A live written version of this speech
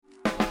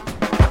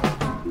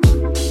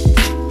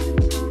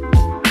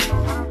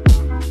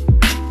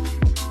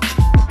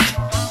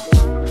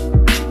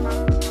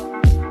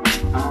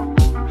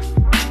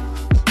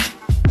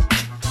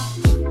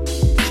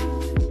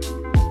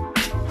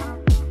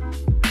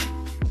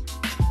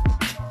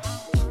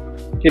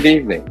Good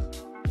evening,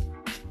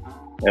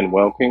 and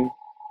welcome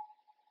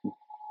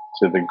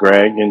to the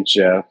Greg and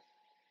Jeff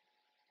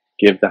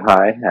Give the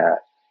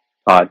Hi-Hat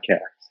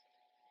podcast.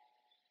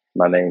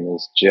 My name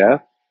is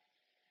Jeff.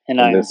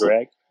 And I'm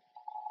Greg.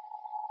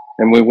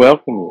 And we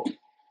welcome you.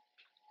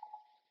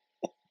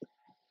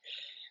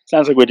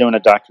 Sounds like we're doing a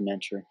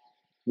documentary.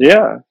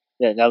 Yeah.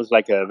 Yeah, that was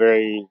like a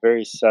very,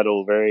 very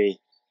subtle, very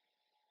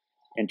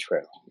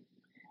intro.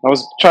 I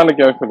was trying to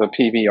go for the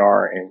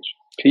PBR and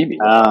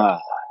PBR.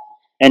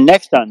 And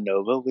next on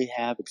Nova, we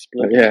have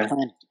Exploding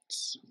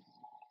Planets.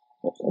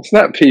 It's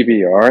not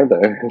PBR,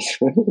 though.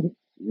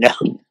 No.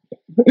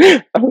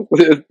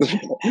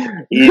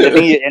 You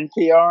think it's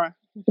NPR?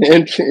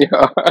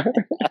 NPR.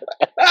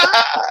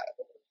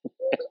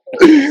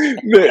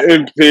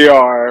 The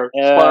NPR,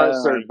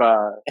 sponsored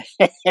by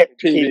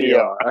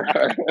PBR.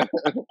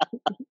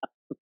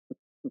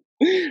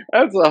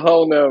 That's a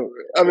whole nother.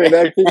 I mean,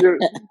 the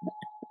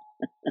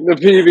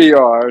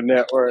PBR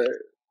network.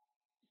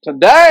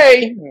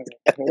 Today,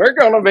 we're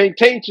going to be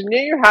teaching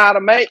you how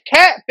to make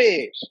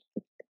catfish.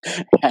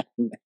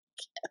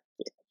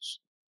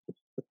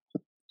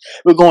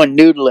 We're going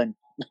noodling.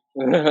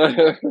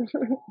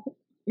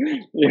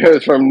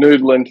 Yes, from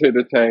noodling to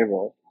the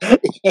table.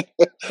 It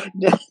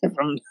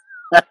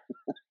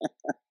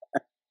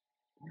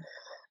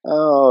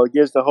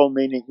gives the whole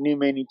new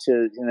meaning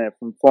to,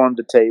 from farm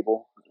to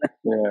table.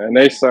 Yeah, and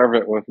they serve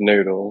it with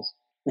noodles.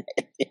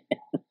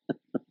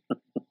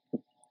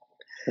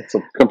 It's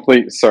a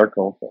complete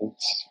circle.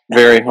 It's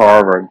very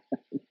Harvard.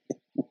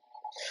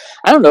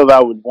 I don't know if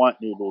I would want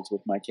noodles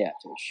with my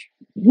catfish.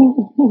 I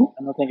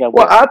don't think I would.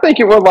 Well, I think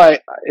it would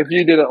like if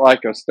you did it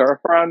like a stir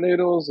fry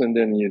noodles, and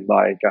then you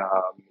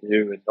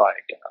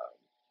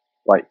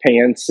would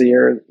pan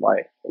sear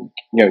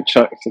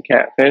chunks of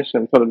catfish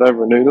and put it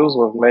over noodles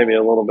with maybe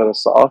a little bit of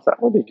sauce.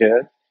 That would be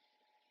good.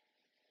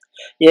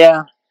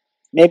 Yeah,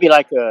 maybe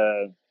like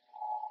a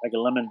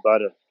lemon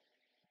butter.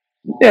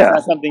 Yeah, it's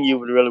not something you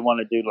would really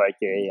want to do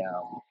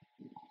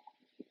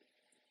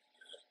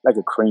like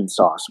a cream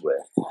sauce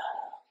with.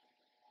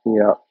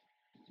 Yeah.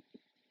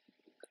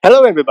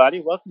 Hello, everybody.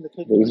 Welcome to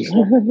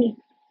Cooking.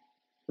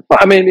 Well,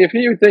 I mean, if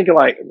you think of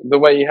like the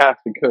way you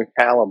have to cook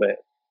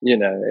halibut,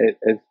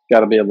 it's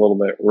got to be a little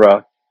bit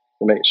rough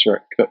to make sure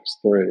it cooks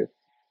through.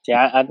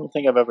 Yeah, I don't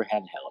think I've ever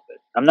had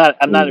halibut. I'm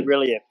not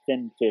really a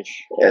thin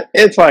fish.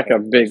 It's like a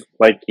big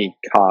flaky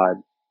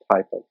cod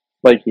type of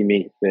flaky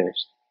meat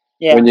fish.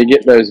 Yeah. When you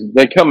get those,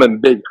 they come in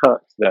big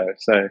hunks though.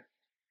 So,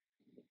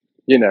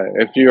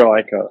 if you're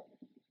like a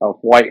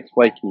white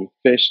flaky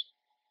fish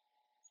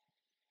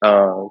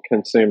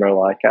consumer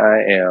like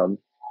I am,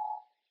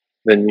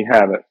 then you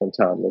have it from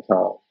time to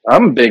time.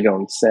 I'm big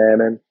on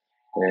salmon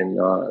and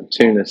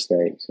tuna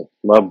steaks.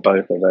 Love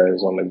both of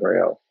those on the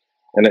grill.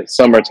 And it's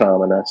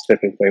summertime, and that's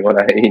typically when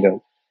I eat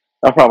them.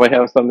 I'll probably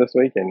have some this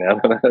weekend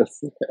now.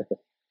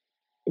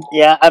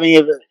 Yeah, I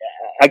mean,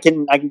 I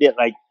can get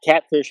like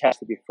catfish has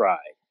to be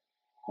fried.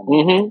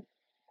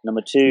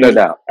 Number two, no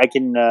doubt. I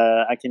can do.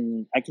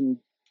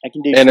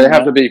 And it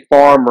have to be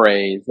farm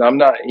raised. I'm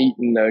not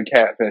eating no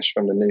catfish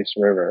from the Neuse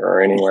River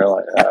or anywhere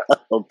like that.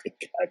 Oh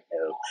God,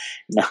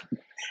 no!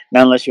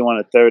 Not unless you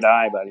want a third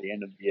eye by the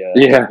end of the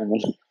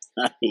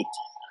night.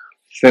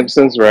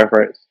 Simpsons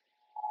reference.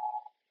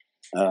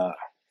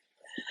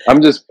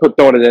 I'm just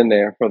throwing it in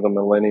there for the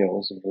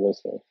millennials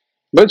listening,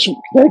 which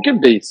they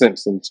could be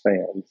Simpsons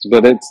fans,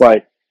 but it's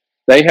like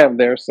they have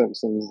their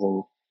Simpsons,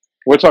 and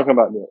we're talking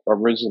about the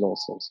original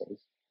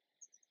Simpsons.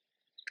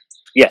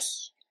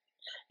 Yes.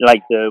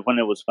 Like when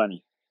it was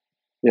funny.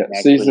 Yeah,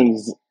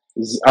 seasons.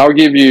 I'll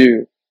give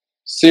you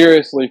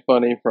seriously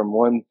funny from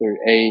 1 through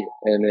 8,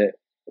 and it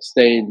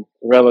stayed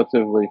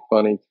relatively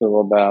funny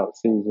till about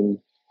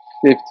season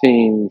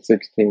 15,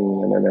 16,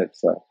 and then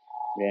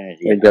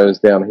it goes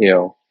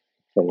downhill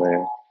from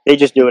there. They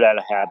just do it out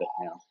of habit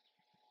now.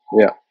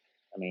 Yeah.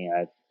 I mean,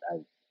 I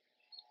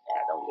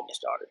don't get me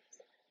started.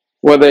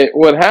 Well,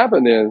 what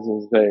happened is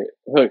they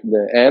hooked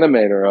the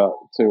animator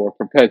up to a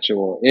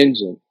perpetual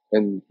engine.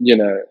 And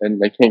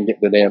and they can't get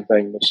the damn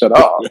thing to shut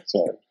off.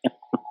 So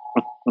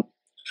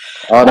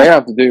all they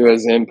have to do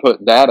is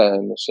input data,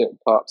 and the shit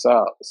pops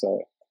out.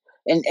 So,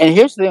 and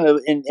here's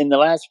the thing: in the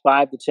last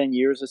 5 to 10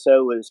 years or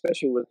so,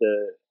 especially with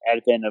the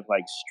advent of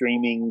like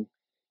streaming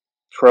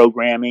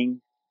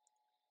programming,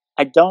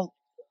 I don't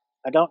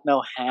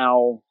know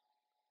how.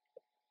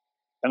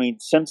 I mean,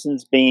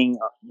 Simpsons being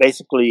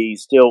basically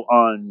still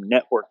on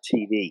network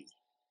TV,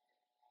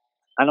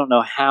 I don't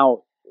know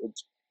how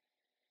it's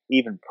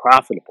even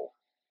profitable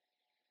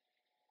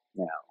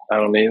now. I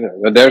don't either,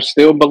 but they're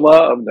still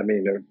beloved. I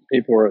mean,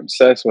 people are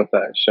obsessed with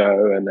that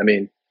show, and I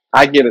mean,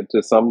 I get it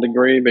to some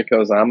degree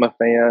because I'm a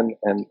fan,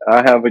 and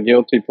I have a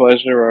guilty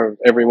pleasure of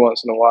every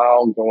once in a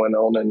while going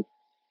on, and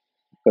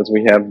because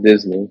we have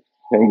Disney,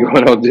 and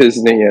going on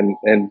Disney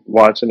and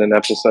watching an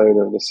episode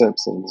of The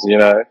Simpsons.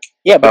 Yeah,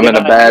 but I'm in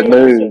a bad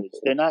mood. Episodes.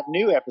 They're not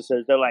new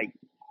episodes; they're like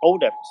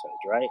old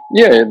episodes, right?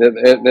 Yeah,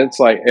 it's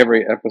like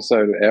every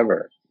episode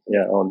ever.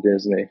 Yeah, on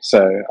Disney,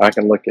 so I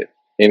can look at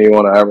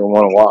anyone I ever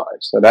want to watch.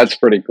 So that's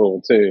pretty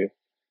cool too.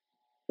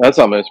 That's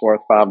almost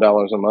worth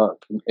 $5 a month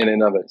in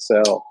and of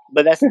itself.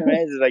 But that's the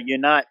amazing. Like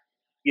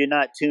you're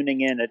not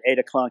tuning in at 8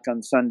 o'clock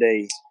on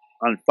Sunday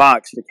on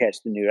Fox to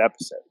catch the new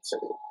episodes.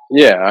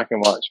 Yeah, I can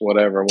watch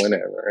whatever,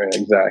 whenever.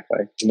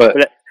 Exactly. But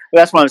But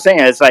that's what I'm saying.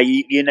 It's like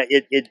you know,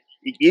 it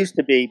used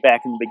to be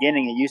back in the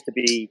beginning. It used to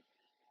be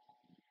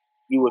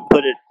you would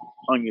put it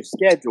on your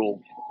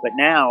schedule, but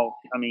now,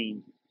 I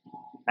mean,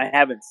 I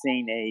haven't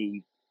seen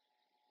a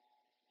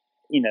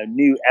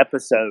new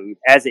episode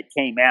as it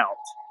came out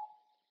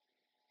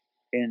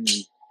in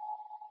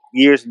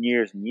years and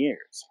years and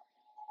years.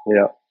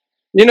 yeah,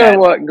 you know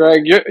what,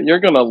 Greg, you're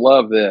gonna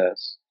love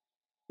this.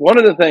 One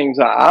of the things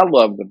I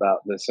loved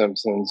about The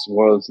Simpsons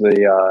was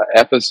the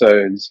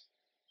episodes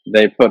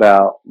they put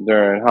out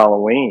during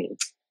Halloween.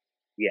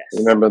 Yes.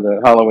 Remember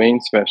the Halloween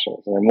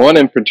specials, and one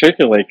in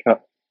particularly.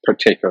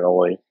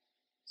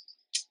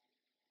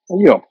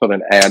 You don't put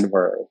an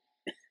adverb.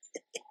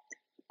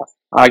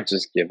 I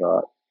just give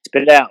up.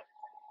 Spit it out.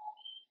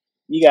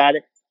 You got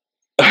it.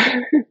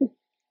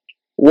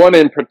 One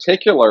in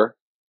particular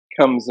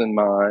comes in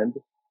mind.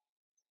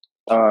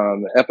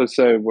 The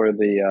episode where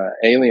the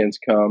aliens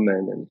come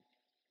and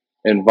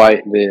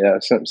invite the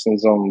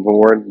Simpsons on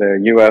board their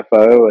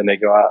UFO, and they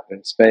go out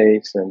in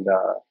space, and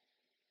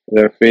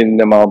they're feeding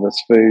them all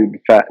this food,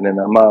 fattening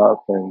them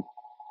up, and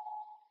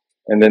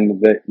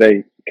then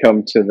they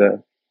come to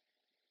the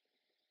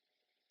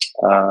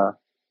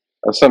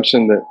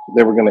assumption that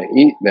they were going to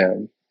eat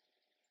them.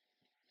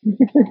 Do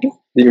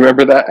you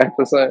remember that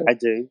episode? I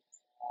do.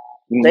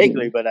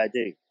 Vaguely, but I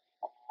do.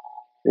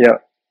 Yeah.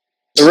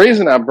 The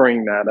reason I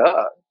bring that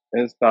up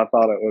is I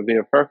thought it would be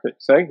a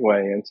perfect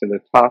segue into the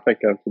topic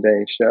of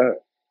today's show.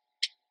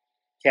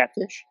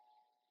 Catfish?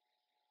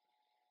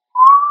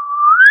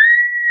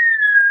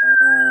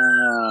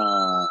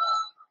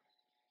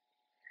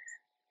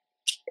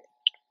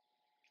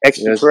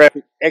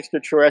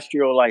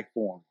 Extraterrestrial life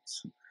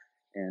forms.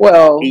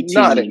 Well,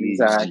 not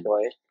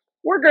exactly.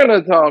 We're going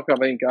to talk.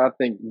 I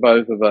think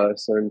both of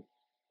us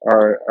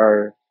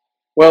are.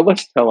 Well,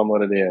 let's tell them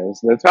what it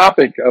is. The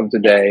topic of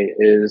today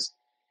is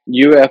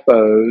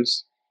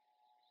UFOs,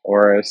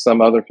 or as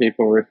some other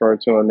people refer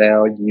to them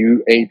now,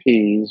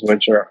 UAPs,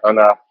 which are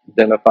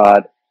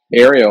unidentified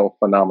aerial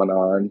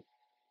phenomenon.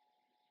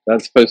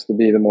 That's supposed to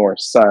be the more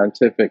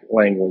scientific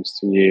language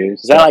to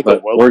use. Is that like a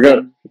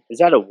woke? Is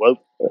that a woke?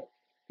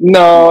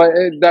 No,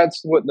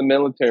 that's what the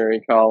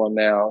military call them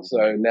now.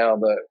 So now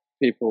the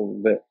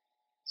people that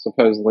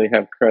supposedly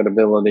have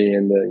credibility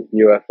in the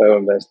UFO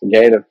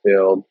investigative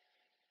field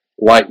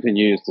like to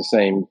use the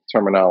same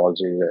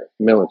terminology that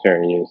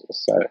military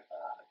uses. So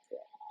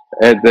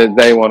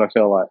they want to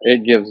feel like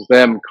it gives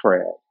them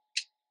credit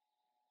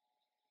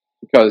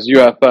because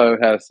UFO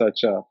has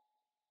such a,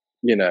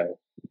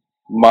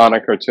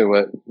 moniker to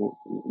it,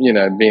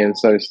 being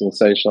so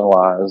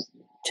sensationalized.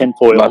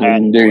 Tinfoil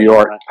hat, New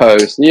York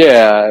Post,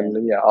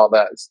 and all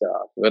that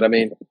stuff. But I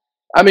mean,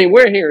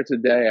 we're here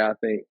today. I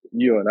think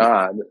you and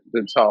I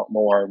to talk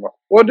more.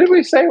 Well, did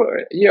we say?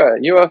 Yeah,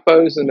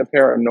 UFOs and the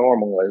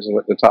paranormal is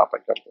what the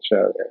topic of the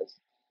show is,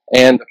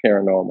 and the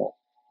paranormal.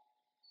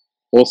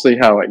 We'll see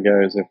how it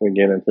goes if we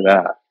get into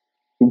that.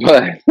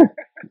 But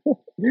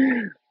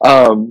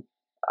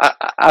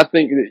I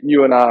think that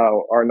you and I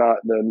are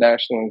not the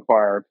National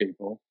Enquirer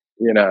people.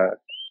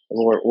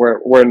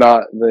 We're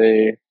not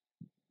the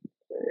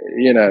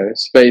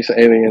space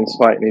aliens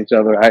fighting each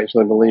other. I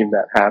actually believe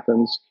that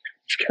happens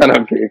kind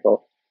of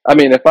people. I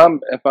mean, if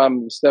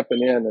I'm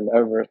stepping in and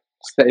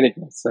overstating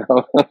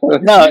myself,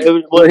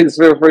 please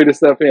feel free to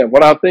step in.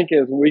 What I think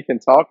is we can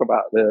talk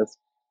about this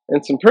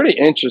and some pretty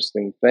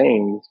interesting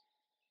things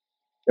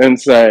and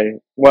say,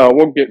 well,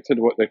 we'll get to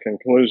what the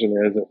conclusion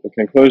is at the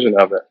conclusion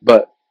of it,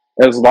 but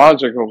as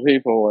logical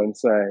people and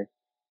say,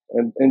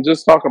 and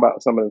just talk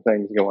about some of the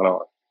things going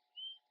on.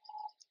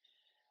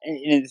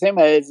 And the same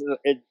way,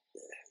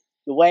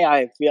 the way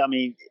I feel, I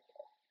mean,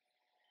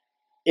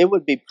 it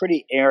would be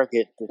pretty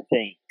arrogant to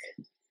think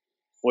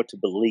or to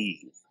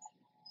believe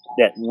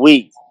that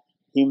we,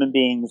 human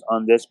beings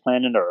on this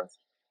planet Earth,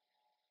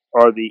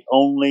 are the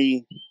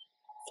only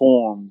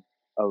form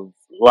of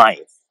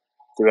life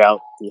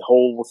throughout the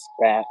whole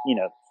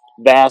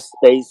vast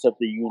space of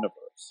the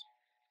universe.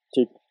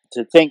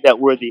 To think that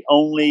we're the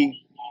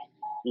only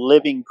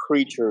living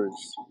creatures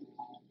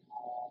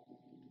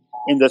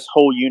in this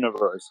whole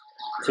universe,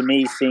 to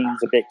me,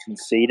 seems a bit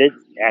conceited.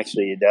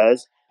 Actually, it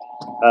does.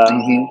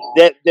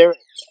 That there,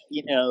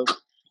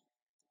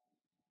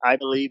 I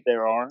believe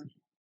there are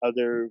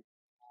other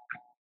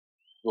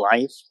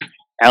life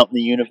out in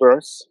the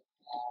universe.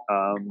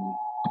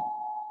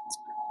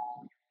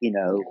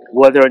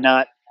 Whether or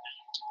not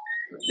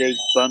they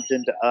bumped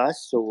into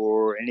us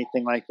or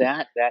anything like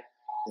that, I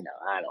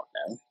don't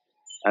know.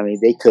 I mean,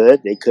 they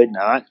could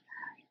not.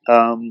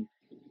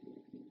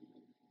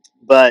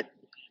 But,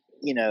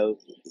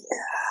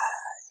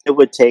 it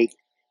would take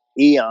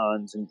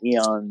eons and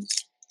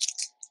eons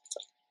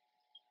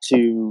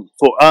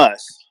for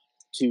us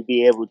to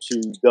be able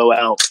to go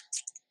out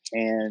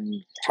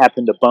and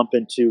happen to bump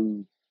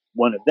into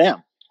one of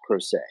them, per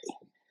se.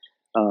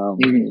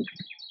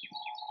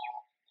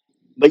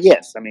 but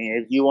yes, I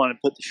mean, if you want to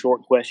put the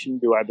short question,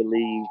 do I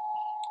believe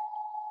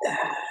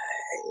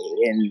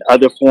in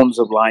other forms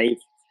of life,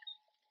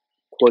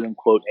 quote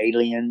unquote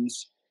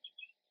aliens?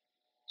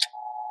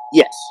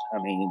 Yes.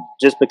 I mean,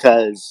 just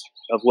because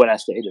of what I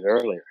stated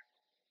earlier,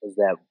 is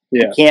that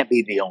we Yeah. can't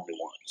be the only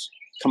ones.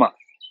 Come on.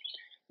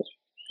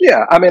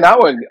 Yeah. I mean, I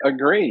would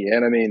agree.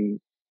 And I mean,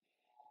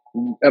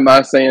 am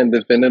I saying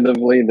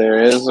definitively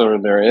there is or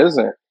there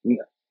isn't?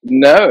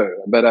 No.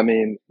 But I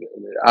mean,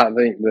 I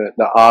think that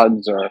the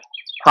odds are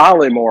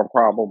highly more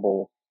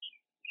probable,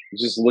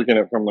 just looking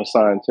at it from a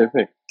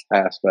scientific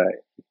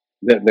aspect,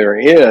 that there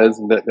is,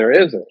 that there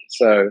isn't.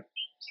 So,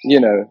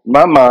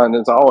 my mind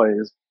is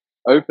always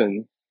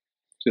open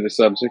to the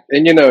subject.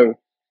 And,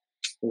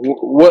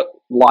 what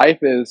life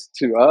is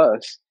to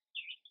us,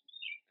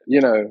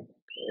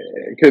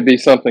 it could be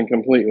something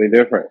completely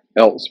different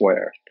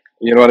elsewhere.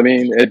 You know what I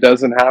mean? It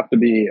doesn't have to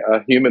be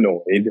a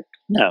humanoid.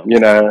 No.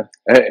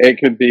 It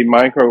could be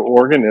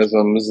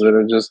microorganisms that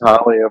are just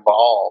highly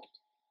evolved,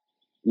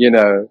 you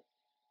know,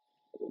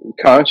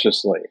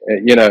 consciously,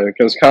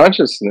 because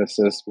consciousness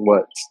is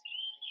what's,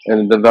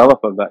 and the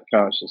develop of that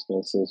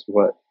consciousness is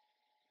what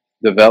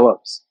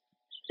develops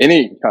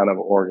any kind of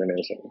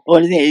organism.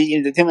 Well, the thing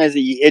is,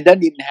 it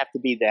doesn't even have to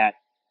be that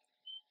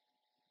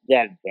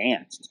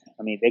advanced.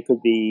 I mean, they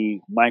could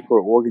be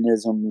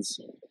microorganisms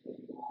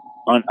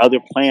on other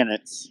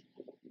planets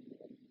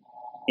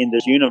in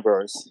this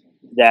universe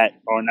that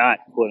are not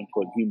quote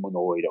unquote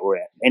humanoid or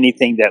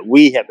anything that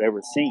we have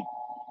ever seen.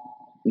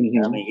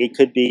 Mm-hmm. I mean, it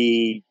could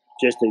be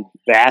just a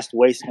vast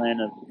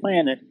wasteland of the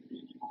planet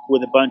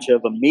with a bunch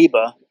of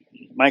amoeba,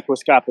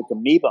 microscopic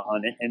amoeba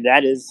on it, and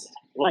that is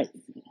life.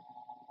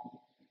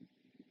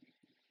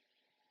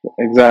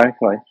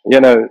 Exactly.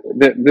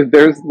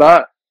 There's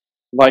not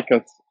like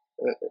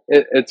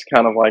it's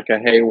kind of like a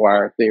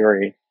haywire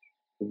theory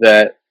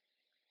that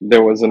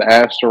there was an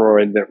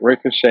asteroid that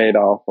ricocheted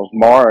off of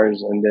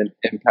Mars and then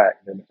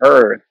impacted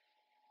Earth.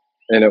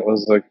 And it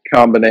was a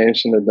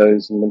combination of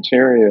those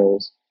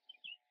materials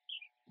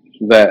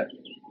that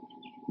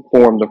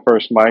formed the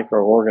first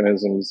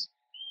microorganisms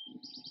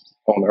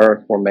on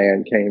Earth where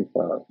man came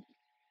from.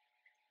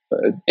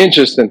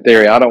 Interesting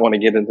theory. I don't want to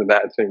get into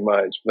that too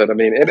much, but I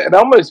mean, it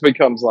almost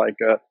becomes like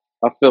a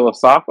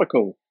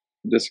philosophical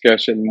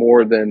discussion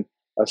more than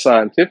a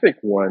scientific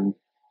one,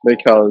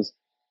 because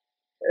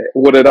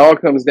what it all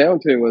comes down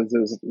to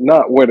is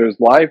not where does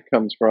life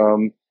comes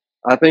from.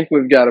 I think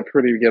we've got a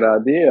pretty good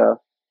idea,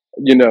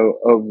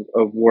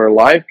 of where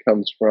life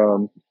comes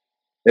from.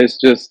 It's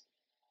just,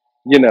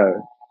 you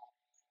know,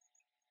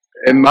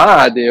 in my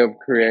idea of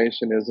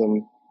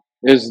creationism,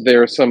 is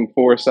there some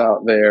force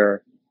out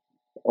there,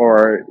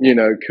 or,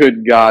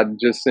 could God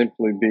just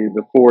simply be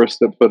the force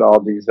that put all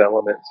these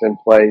elements in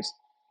place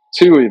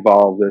to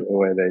evolve it the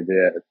way they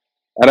did?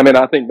 And I mean,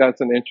 I think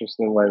that's an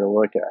interesting way to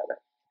look at it.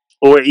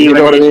 Or You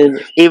know what I mean?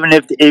 even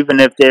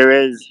if there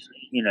is,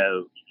 and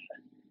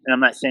I'm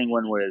not saying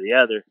one way or the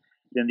other,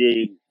 then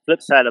the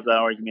flip side of the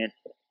argument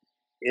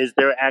is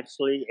there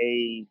actually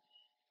a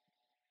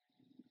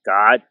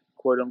God,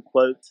 quote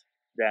unquote,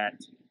 that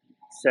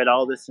set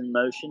all this in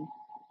motion,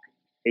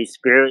 a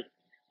spirit,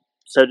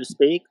 so to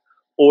speak,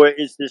 or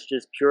is this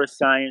just pure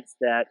science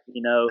that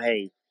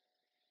hey,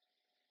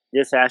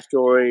 this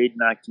asteroid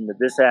knocked into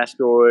this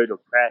asteroid or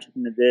crashed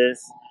into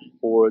this,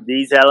 or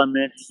these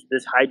elements,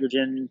 this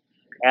hydrogen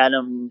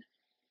atom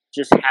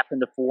just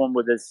happened to form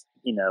with this,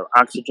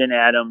 oxygen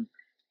atom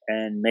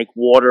and make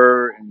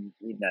water, and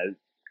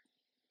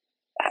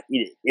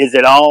is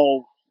it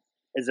all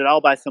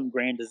by some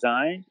grand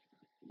design,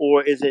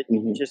 or is it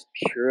Mhm. just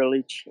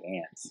purely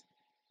chance?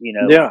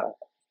 Yeah.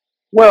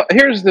 Well,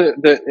 here's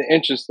the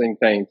interesting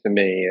thing to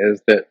me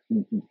is that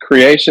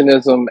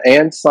creationism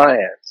and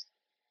science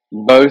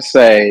both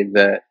say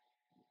that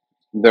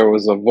there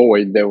was a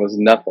void, there was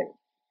nothing,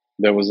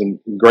 there was a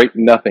great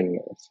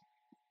nothingness,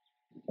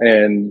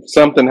 and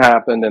something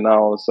happened, and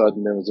all of a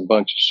sudden there was a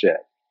bunch of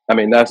shit. I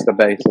mean, that's the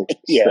basic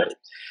Yeah. state.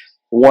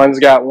 One's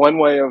got one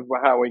way of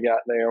how we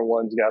got there,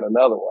 one's got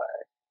another way.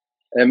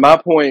 And my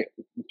point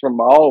from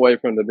all the way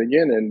from the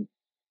beginning,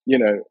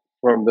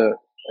 from the,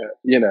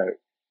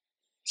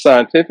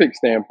 scientific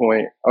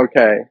standpoint,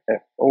 okay,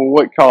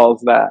 what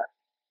caused that?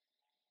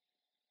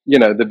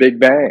 The Big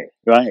Bang.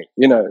 Right.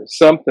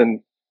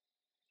 Something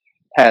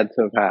had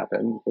to have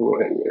happened.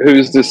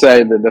 Who's to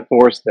say that the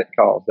force that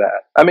caused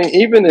that? I mean,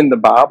 even in the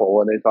Bible,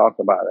 when they talk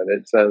about it,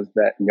 it says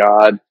that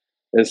God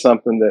is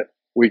something that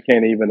we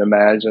can't even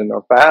imagine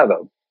or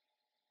fathom.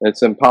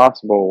 It's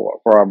impossible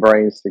for our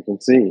brains to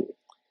conceive.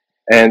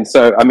 And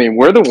so, I mean,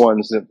 we're the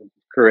ones that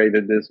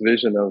created this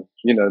vision of,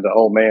 the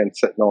old man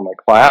sitting on a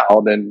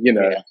cloud, and,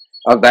 Yeah.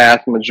 a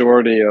vast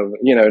majority of,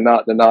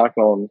 not to knock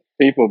on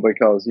people,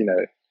 because,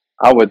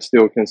 I would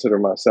still consider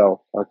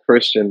myself a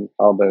Christian,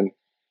 although,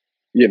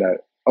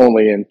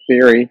 only in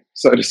theory,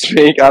 so to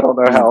speak. I don't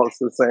know how else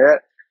to say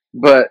it,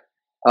 but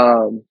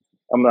I'm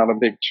not a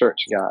big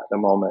church guy at the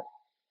moment.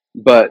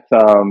 But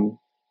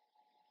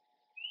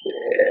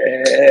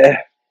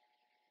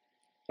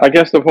I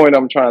guess the point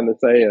I'm trying to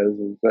say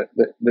is that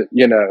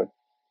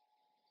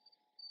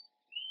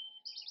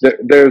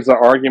there's an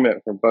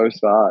argument for both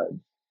sides,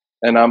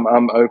 and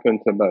I'm open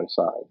to both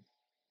sides.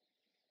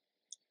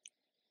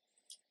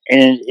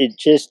 And it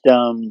just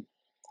and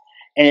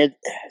it,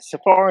 so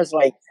far as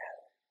like,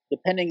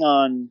 depending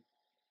on,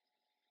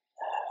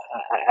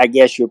 I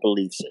guess, your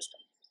belief system.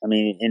 I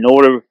mean, in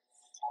order,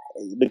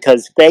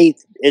 because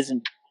faith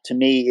isn't, to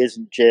me,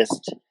 isn't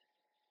just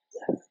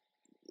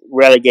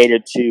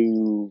relegated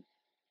to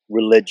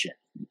religion.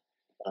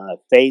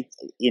 Faith,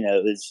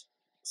 is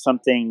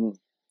something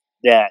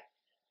that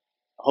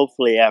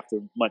hopefully, after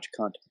much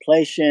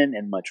contemplation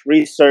and much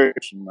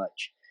research and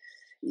much,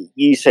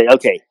 you say,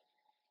 okay,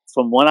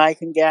 from what I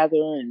can gather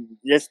and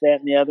this, that,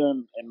 and the other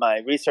in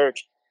my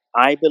research,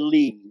 I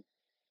believe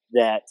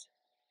that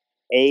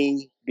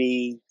A,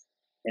 B,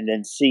 and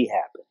then C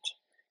happened.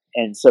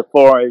 And so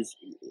far as,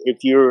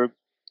 if you're,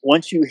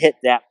 once you hit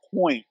that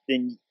point,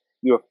 then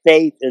your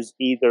faith is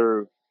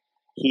either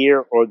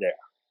here or there.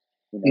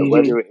 Hmm.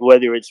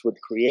 Whether it's with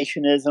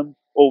creationism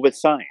or with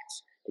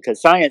science,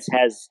 because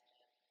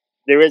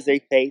there is a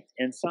faith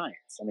in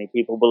science. I mean,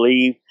 people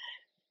believe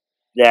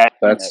that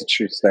That's a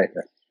true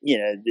statement.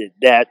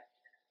 that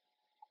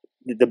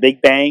the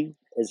Big Bang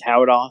is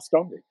how it all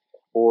started,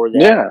 or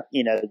that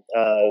Yeah,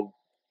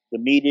 the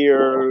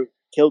meteor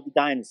killed the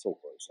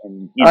dinosaurs,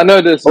 and I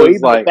know this or is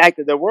even the like, fact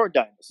that there were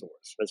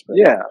dinosaurs. Let's put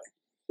it that yeah.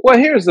 Well,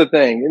 here's the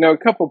thing, a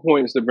couple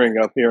points to bring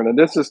up here, and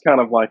this is kind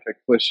of like a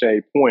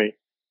cliche point,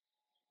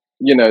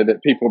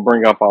 that people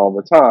bring up all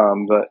the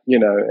time. But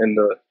in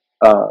the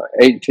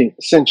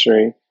 18th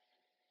century,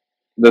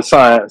 the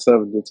science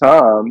of the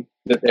time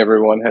that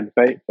everyone had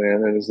faith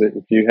in is that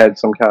if you had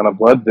some kind of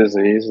blood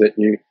disease, that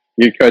you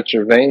cut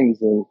your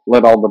veins and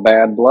let all the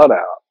bad blood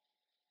out.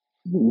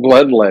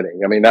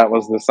 Bloodletting. I mean, that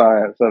was the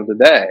science of the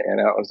day, and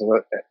that was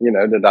what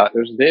the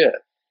doctors did.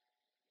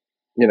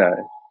 You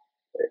know,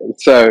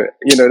 so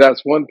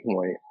that's one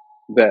point,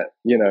 that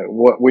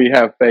what we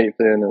have faith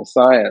in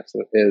science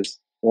is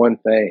one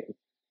thing,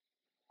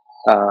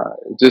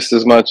 just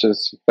as much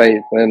as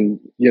faith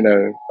in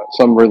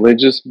some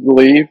religious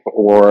belief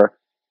or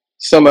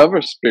some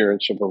other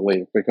spiritual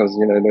belief, because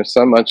there's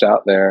so much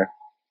out there,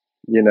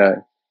 you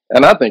know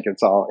and I think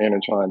it's all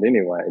intertwined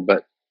anyway,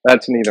 but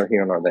that's neither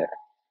here nor there.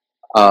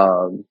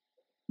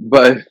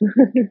 But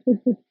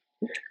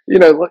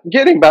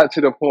getting back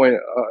to the point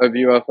of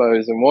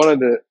UFOs, and one of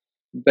the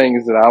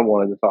things that I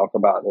wanted to talk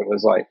about that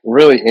was like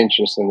really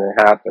interesting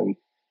that happened,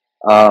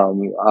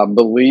 I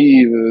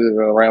believe it was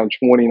around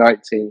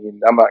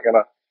 2019. I'm not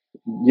gonna,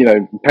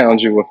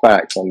 pound you with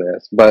facts on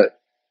this, but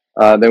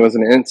there was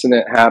an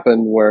incident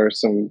happened where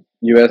some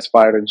U.S.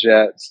 fighter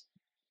jets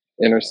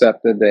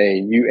intercepted a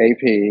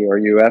UAP or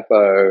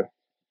UFO.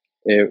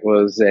 It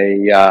was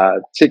a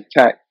tic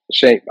tac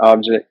shaped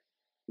object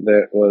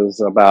that was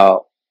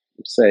about,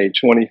 say,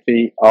 20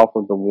 feet off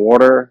of the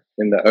water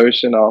in the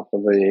ocean, off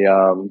of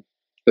the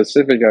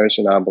Pacific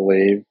Ocean, I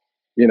believe,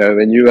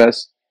 in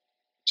U.S.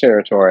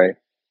 territory.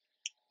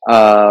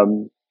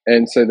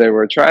 And so they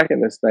were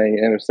tracking this thing,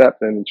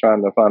 intercepting, and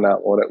trying to find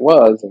out what it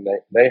was. And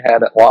they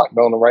had it locked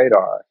on the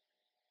radar,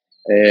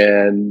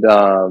 and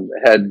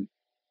had,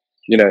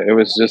 it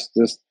was just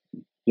this,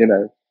 you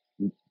know,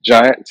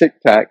 giant tic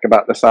tac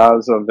about the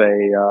size of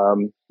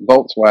a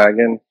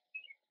Volkswagen,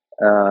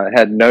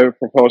 had no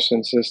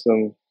propulsion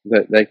system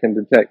that they can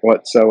detect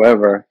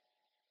whatsoever,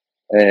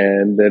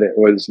 and that it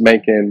was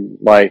making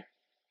like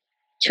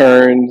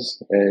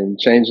turns and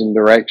changing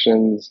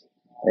directions,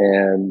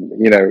 and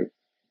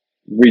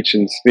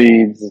reaching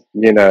speeds,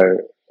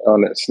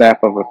 on a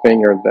snap of a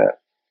finger, that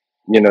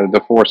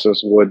the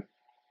forces would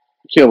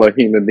kill a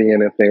human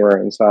being if they were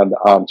inside the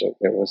object.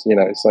 It was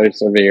so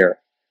severe.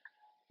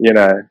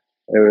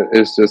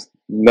 It's just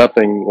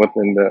nothing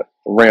within the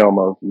realm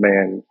of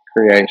man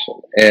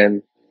creation.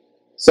 And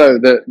so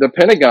the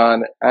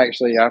Pentagon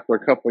actually, after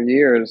a couple of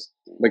years,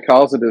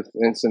 because of this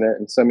incident,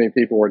 and so many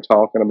people were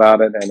talking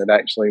about it and had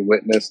actually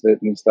witnessed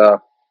it and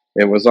stuff,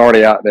 it was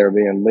already out there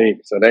being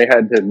leaked. So they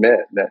had to admit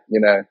that,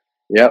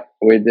 yep,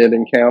 we did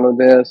encounter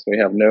this. We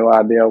have no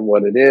idea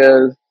what it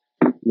is.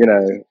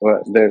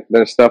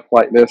 There's stuff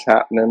like this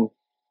happening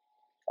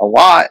a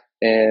lot,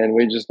 and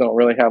we just don't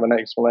really have an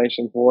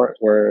explanation for it.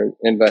 We're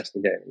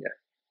investigating it.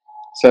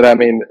 So I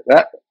mean,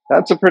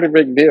 that's a pretty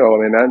big deal. I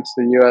mean, that's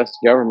the U.S.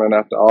 government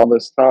after all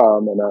this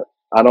time, and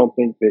I don't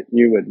think that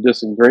you would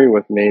disagree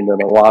with me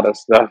that a lot of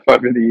stuff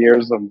over the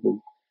years have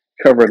been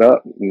covered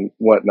up and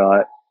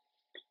whatnot.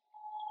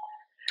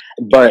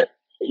 But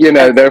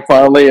they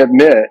finally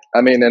admit.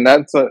 I mean, and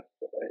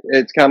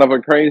it's kind of a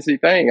crazy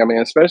thing. I mean,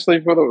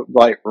 especially for the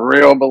like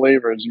real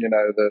believers.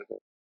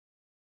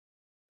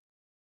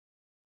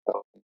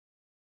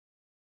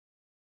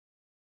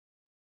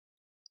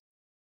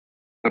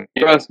 The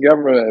U.S.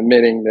 government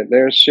admitting that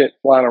there's shit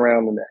flying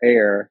around in the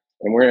air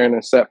and we're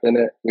intercepting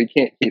it. We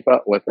can't keep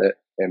up with it,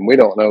 and we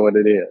don't know what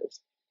it is.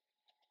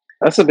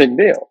 That's a big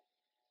deal.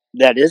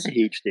 That is a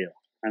huge deal.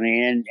 I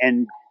mean,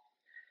 and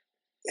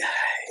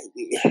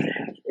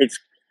it's,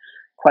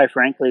 quite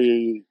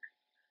frankly,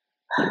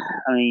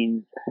 I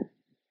mean,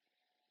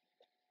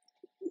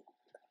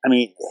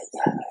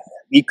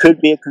 you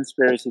could be a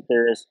conspiracy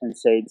theorist and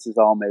say this is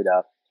all made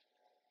up.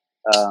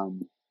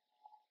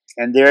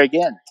 And there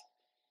again,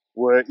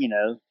 where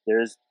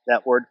there's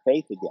that word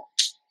faith again.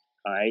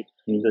 All right,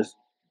 Mhm.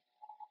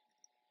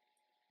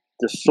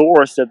 the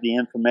source of the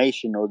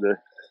information, or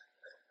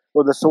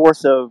the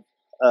source of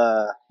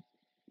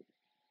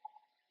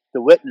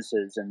the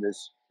witnesses in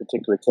this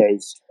particular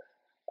case.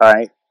 All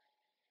right,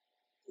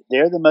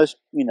 they're the most,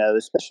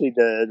 especially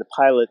the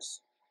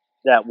pilots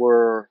that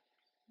were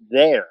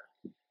there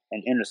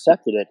and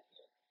intercepted it.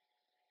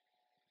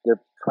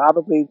 They're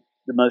probably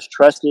the most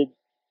trusted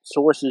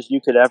sources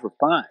you could ever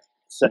find.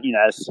 So,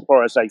 as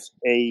far as like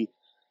a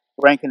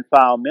rank and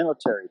file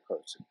military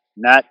person,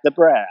 not the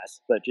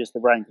brass, but just the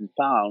rank and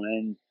file.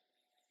 And,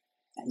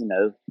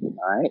 all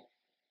right.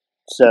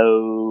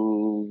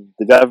 So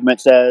the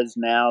government says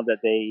now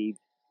that they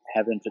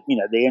haven't,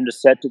 they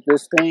intercepted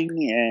this thing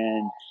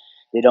and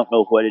they don't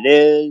know what it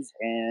is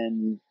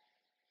and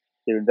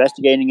they're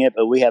investigating it,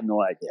 but we have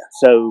no idea.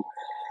 So,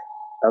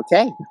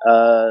 okay.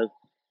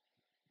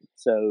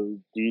 So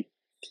do you,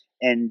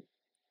 and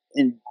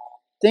in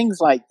things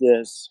like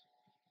this,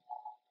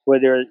 where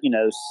there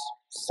are,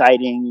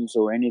 sightings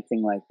or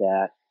anything like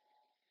that,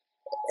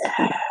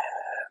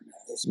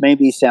 this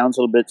maybe sounds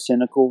a little bit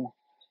cynical.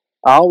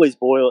 I always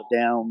boil it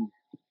down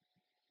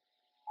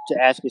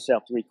to ask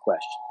yourself 3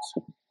 questions.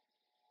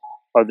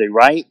 Are they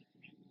right?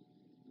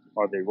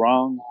 Are they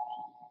wrong?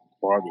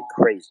 Or are they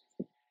crazy?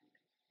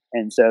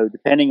 And so,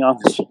 depending on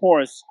the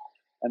source,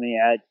 I mean,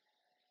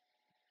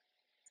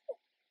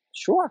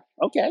 sure,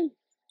 okay.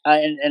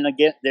 And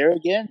again, there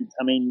again,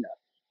 I mean,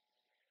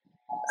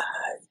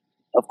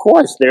 of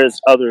course, there's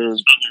other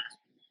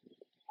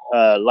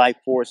life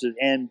forces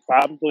and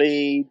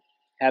probably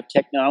have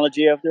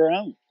technology of their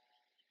own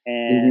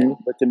and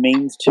with the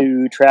means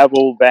to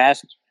travel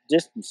vast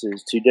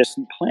distances to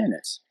distant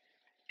planets.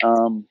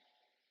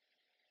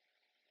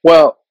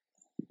 Well,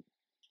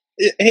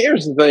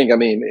 here's the thing. I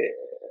mean,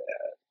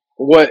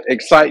 what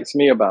excites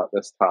me about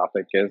this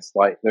topic is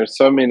like there's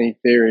so many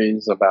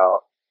theories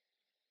about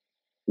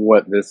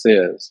what this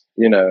is,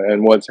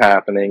 and what's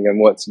happening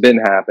and what's been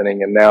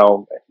happening. And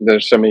now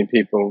there's so many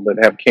people that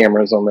have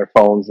cameras on their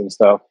phones and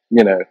stuff,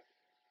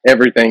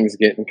 everything's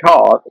getting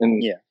caught.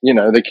 And,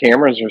 the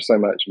cameras are so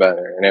much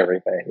better and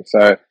everything.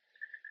 So,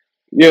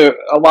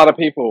 a lot of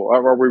people,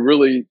 are we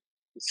really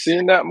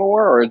seeing that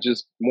more, or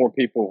just more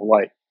people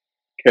like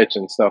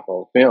catching stuff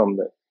on film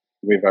that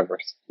we've ever,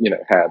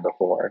 had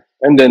before?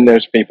 And then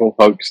there's people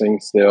hoaxing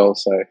still.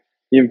 So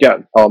you've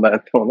got all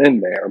that thrown in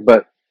there.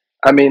 But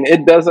I mean,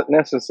 it doesn't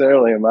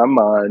necessarily, in my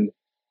mind,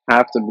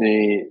 have to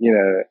be,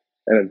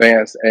 an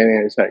advanced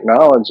alien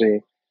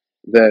technology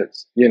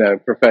that's,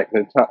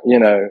 perfected,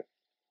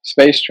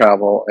 space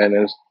travel and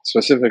is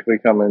specifically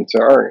coming to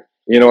Earth.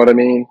 You know what I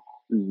mean?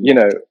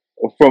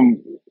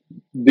 From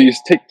these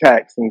tic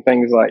tacs and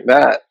things like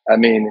that, I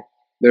mean,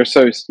 they're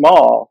so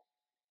small,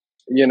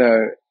 I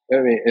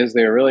mean, is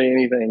there really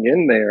anything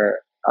in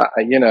there?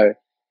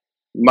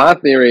 My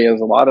theory is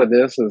a lot of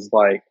this is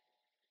like,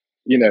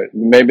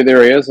 maybe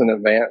there is an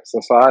advanced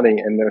society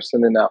and they're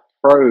sending out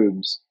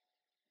probes,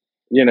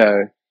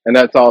 and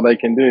that's all they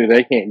can do.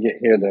 They can't get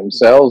here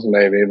themselves,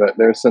 maybe, but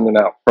they're sending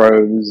out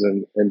probes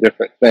and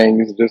different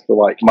things just to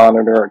like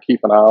monitor or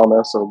keep an eye on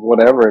us or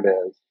whatever it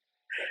is.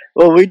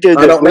 Well, we do I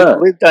this. don't know.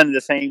 We've done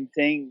the same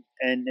thing,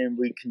 and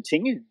we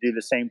continue to do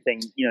the same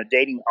thing.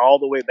 Dating all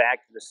the way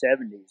back to the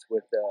 70s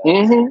with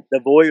the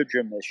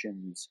Voyager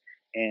missions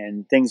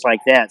and things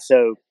like that.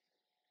 So,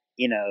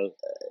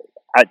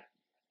 I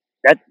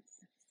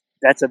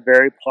that's a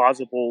very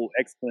plausible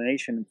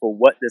explanation for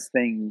what this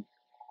thing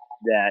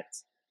that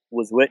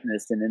was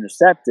witnessed and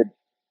intercepted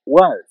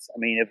was. I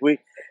mean,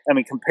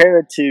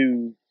 compared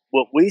to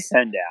what we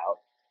send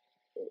out,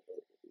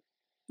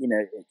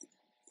 it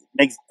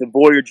makes the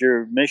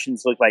Voyager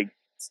missions look like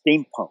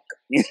steampunk.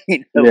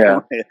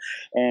 Yeah.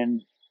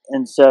 And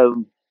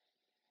so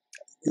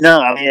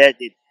no, I mean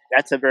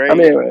that's a very. I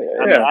mean,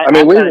 I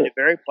find it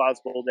very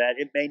plausible that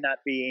it may not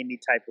be any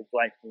type of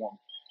life form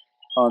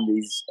on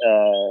these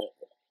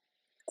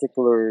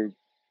particular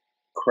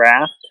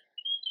craft,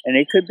 and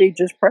it could be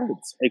just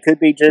probes. It could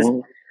be just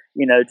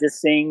just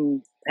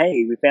seeing,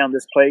 hey, we found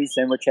this place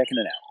and we're checking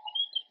it out.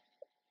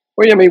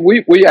 Well, I mean,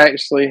 we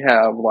actually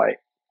have like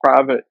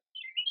private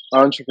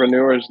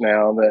entrepreneurs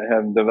now that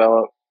have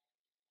developed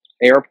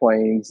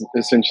airplanes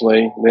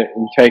essentially that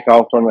take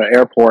off from an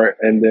airport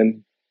and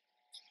then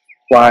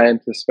fly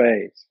into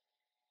space,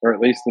 or at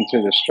least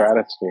into the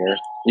stratosphere.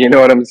 You know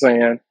what I'm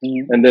saying?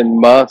 Mm-hmm. And then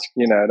Musk,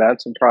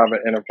 that's a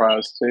private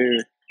enterprise too.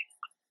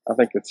 I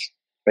think it's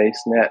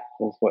SpaceNet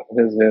is what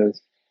his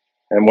is,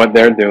 and what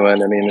they're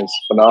doing. I mean, it's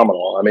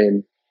phenomenal. I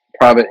mean,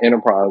 private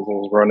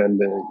enterprises running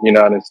the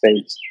United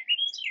States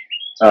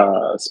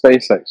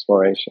space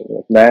exploration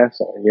with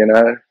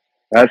NASA.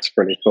 That's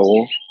pretty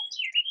cool.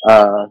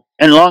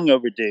 And long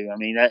overdue. I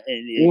mean,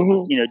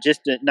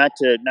 just not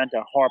to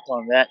harp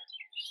on that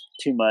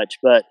too much,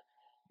 but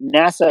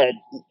NASA,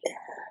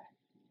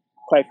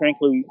 quite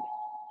frankly,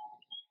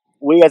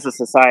 we as a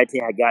society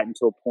had gotten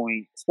to a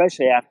point,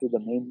 especially after the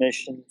moon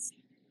missions,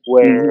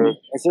 where Hmm.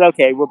 I said,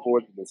 okay, we're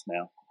bored with this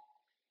now.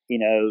 You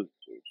know,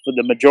 for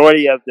the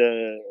majority of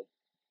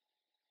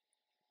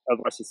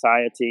our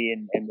society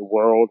and the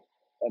world,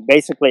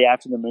 basically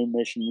after the moon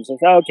mission, we said,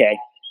 okay,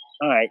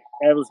 all right,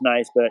 that was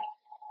nice, but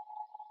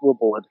we're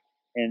bored.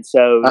 And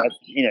so, I,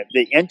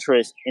 the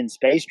interest in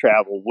space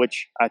travel,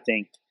 which I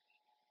think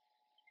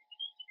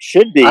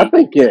should I be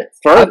think it.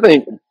 I further.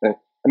 think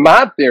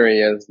my theory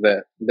is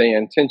that they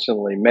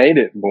intentionally made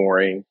it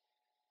boring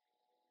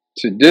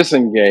to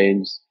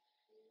disengage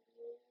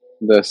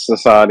the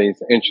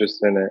society's interest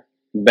in it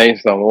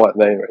based on what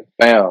they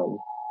found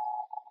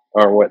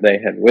or what they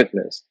had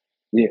witnessed.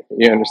 You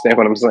understand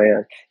what I'm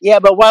saying? Yeah,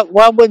 but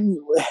why wouldn't,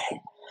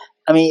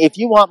 I mean, if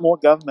you want more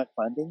government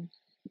funding,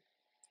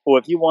 or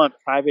if you want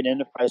private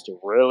enterprise to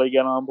really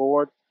get on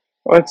board,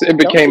 Well, it don't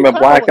became you a kind of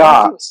black don't you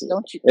ops.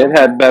 don't you It don't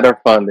you had better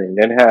funding.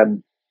 It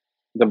had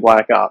the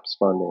black ops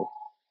funding.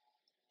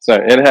 So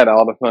it had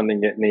all the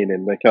funding it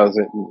needed because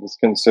it was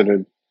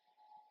considered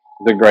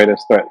the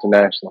greatest threat to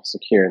national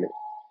security.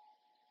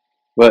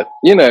 But,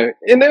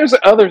 and there's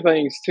other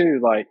things too,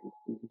 like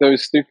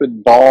those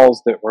stupid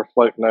balls that were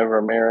floating over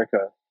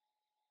America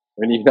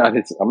when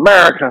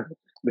America,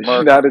 the America?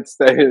 United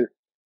States,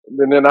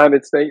 the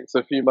United States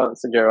a few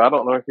months ago. I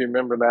don't know if you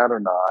remember that or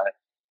not.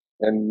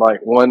 And like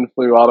one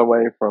flew all the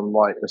way from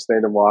like the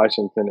state of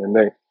Washington, and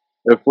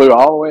it flew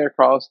all the way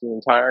across the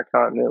entire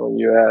continental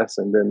U.S.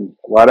 And then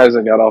right as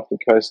it got off the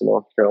coast of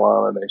North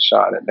Carolina, they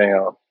shot it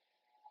down.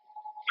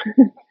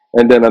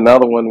 And then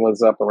another one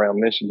was up around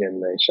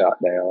Michigan. They shot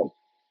down,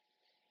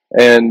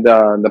 and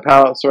the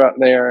pilots were up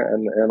there.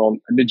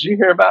 Did you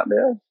hear about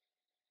this?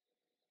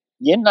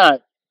 You're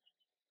not.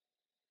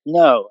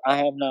 No, I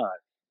have not.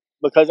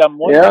 Because I'm Yeah,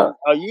 wondering,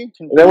 are you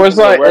there was confusing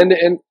the like, weather?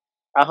 and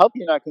I hope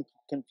you're not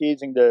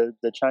confusing the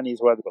Chinese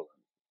weather balloon.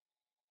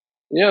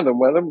 yeah, the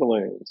weather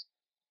balloons.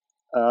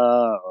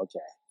 Oh, okay.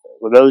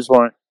 Well, those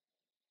weren't.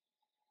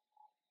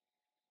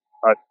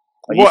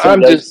 Are you Well, saying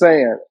I'm those? just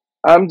saying.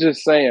 I'm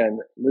just saying.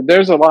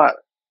 There's a lot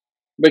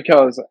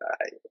because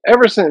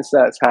ever since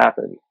that's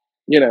happened,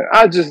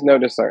 I just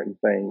noticed certain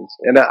things,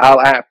 and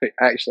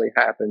actually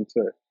happen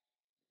to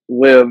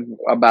live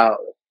about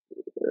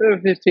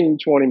 15,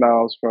 20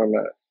 miles from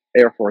an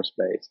Air Force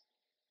base,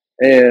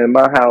 and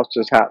my house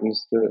just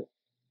happens to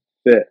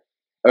fit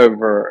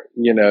over,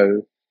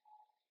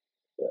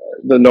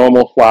 the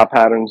normal fly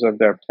patterns of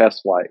their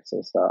test flights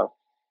and stuff.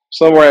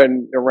 Somewhere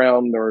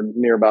around or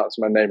nearabouts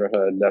my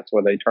neighborhood, that's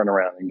where they turn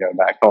around and go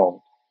back home,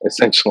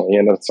 essentially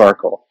in a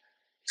circle.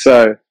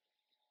 So,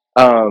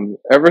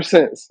 ever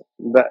since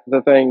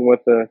the thing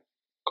with the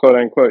quote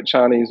unquote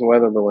Chinese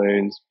weather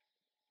balloons,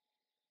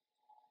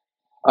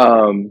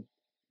 um,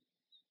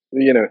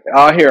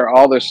 I hear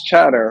all this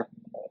chatter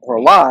or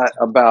a lot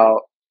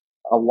about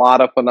a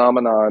lot of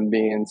phenomenon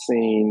being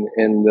seen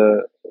in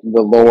the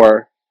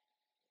lower,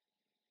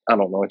 I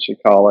don't know what you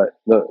call it,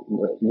 the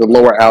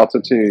lower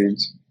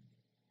altitudes,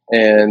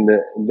 and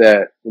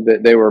that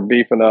they were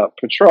beefing up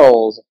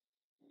patrols,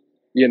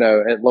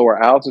 at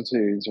lower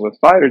altitudes with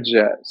fighter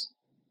jets,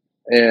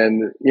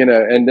 and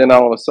then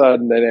all of a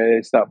sudden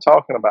they stopped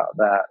talking about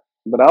that.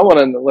 But I want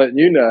to let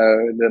you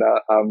know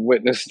that I've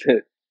witnessed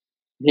it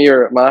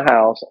here at my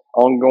house,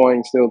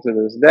 ongoing still to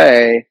this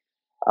day.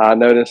 I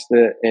noticed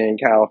it in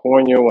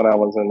California when I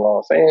was in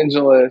Los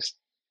Angeles.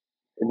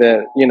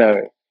 That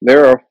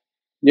there are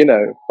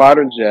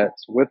fighter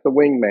jets with the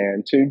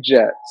wingman, two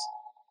jets,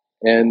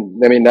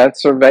 and I mean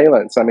that's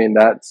surveillance. I mean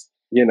that's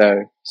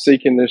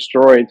seek and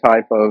destroy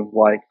type of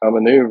like a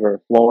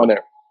maneuver, flowing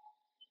at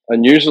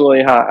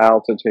unusually high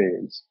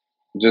altitudes,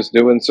 just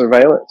doing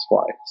surveillance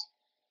flights.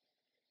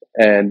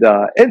 And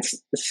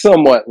it's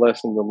somewhat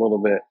lessened a little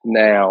bit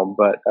now,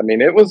 but I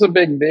mean it was a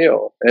big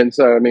deal. And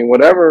so I mean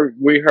whatever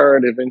we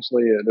heard,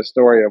 eventually the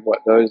story of what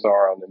those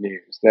are on the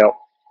news. Now,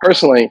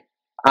 personally,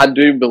 I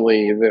do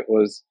believe it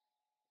was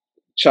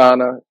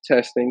China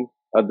testing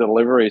a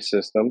delivery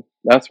system.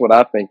 That's what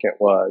I think it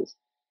was.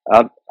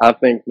 I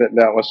think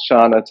that was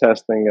China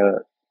testing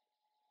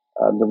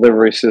a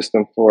delivery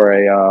system for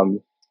a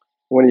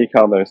what do you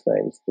call those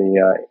things?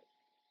 The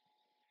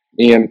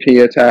EMP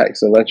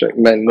attacks,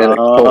 electromagnetic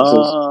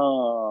pulses,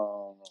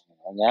 Oh,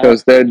 that.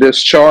 because they're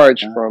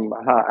discharged from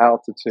high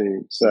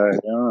altitude. So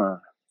Yeah.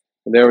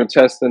 they were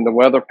testing the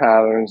weather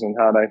patterns and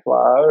how they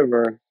fly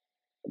over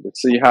to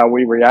see how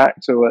we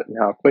react to it and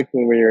how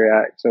quickly we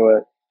react to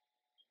it.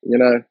 You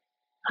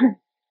know,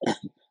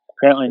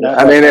 Apparently not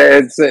I that mean,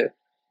 fast.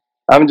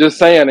 I'm just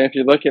saying, if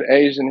you look at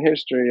Asian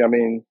history, I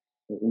mean,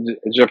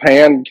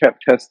 Japan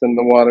kept testing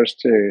the waters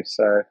too.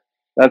 So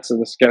that's a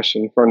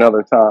discussion for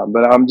another time.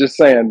 But I'm just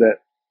saying that,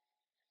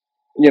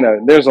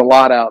 there's a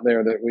lot out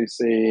there that we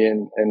see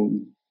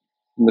and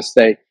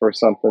mistake for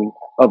something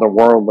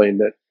otherworldly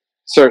that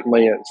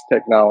certainly it's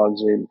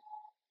technology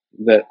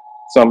that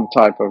some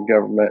type of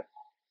government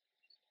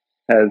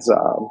has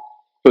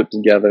put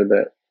together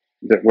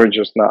that we're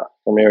just not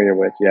familiar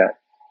with yet.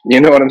 You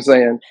know what I'm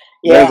saying?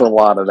 There's Yeah, a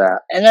lot of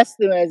that. and that's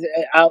the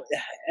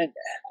and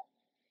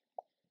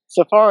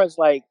so far as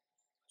like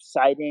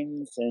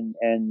sightings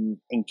and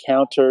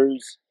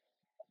encounters,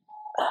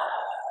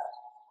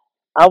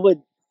 I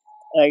would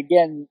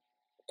again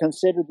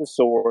consider the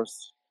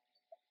source.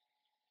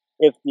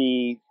 If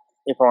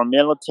our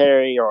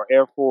military or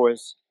Air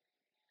Force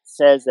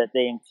says that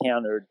they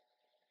encountered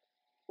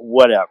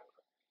whatever,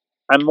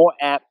 I'm more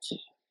apt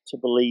to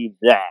believe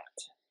that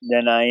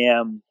than I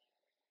am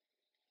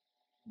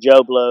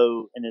Joe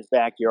Blow in his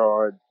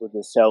backyard with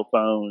his cell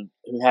phone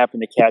who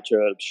happened to catch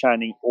a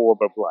shining orb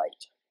of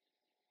light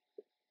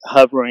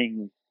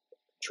hovering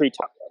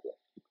treetop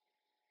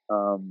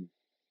level.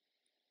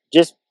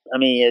 Just, I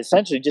mean,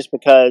 essentially just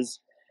because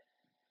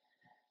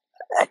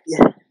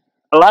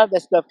a lot of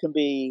that stuff can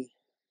be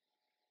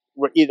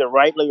either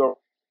rightly or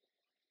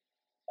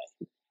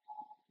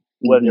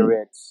whether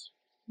it's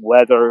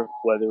weather,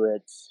 whether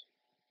it's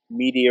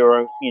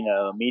meteorite,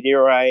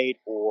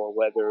 or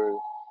whether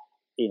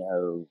you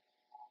know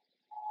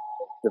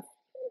the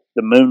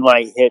the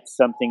moonlight hits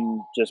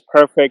something just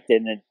perfect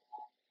and an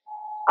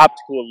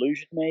optical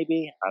illusion,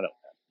 maybe I don't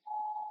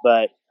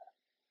know,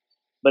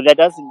 but that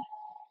doesn't.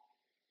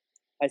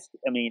 I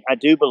mean, I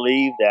do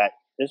believe that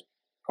there's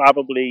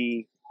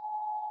probably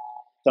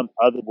some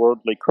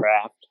otherworldly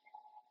craft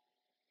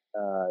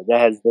that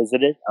has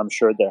visited. I'm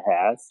sure there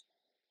has.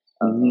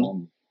 I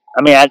mean,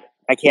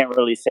 I can't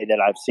really say that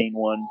I've seen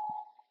one,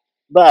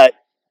 but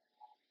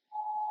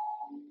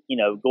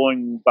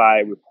going by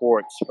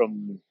reports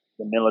from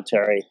the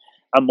military,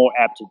 I'm more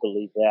apt to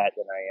believe that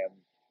than I am,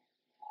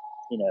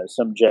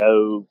 some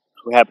Joe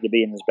who happened to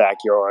be in his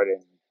backyard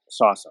and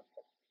saw something.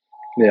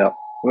 Yeah.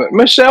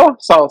 Michelle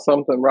saw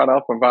something right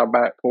off of our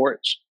back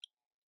porch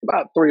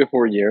about 3 or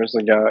 4 years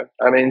ago.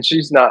 I mean,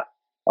 she's not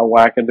a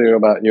wackadoo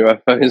about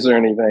UFOs or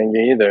anything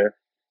either.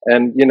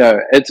 And,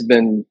 it's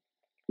been,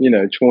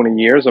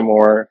 20 years or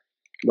more.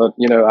 But,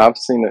 I've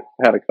seen it,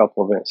 had a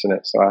couple of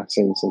incidents. So I've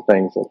seen some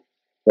things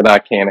that I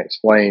can't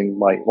explain,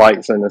 like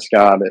lights in the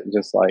sky that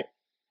just like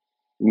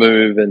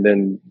move and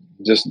then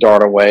just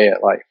dart away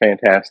at like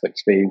fantastic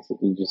speeds that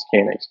you just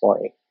can't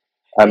explain.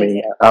 I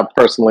mean, I've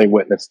personally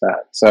witnessed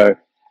that. So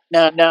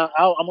now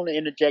I'm going to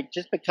interject.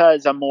 Just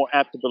because I'm more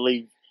apt to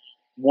believe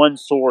one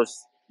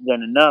source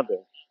than another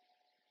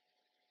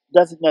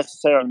doesn't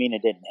necessarily mean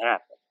it didn't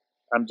happen.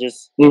 I'm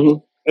just,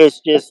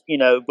 it's just,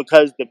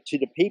 because to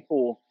the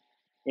people,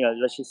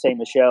 let's just say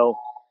Michelle,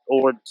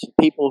 or to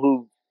people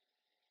who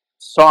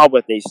saw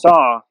what they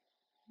saw,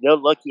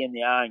 they'll look you in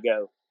the eye and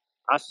go,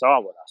 I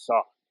saw what I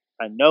saw.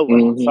 I know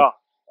what I saw.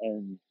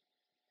 And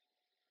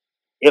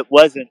it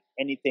wasn't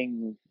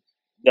anything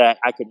that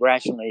I could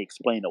rationally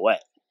explain away.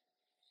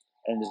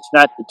 And it's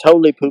not to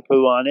totally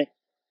poo-poo on it,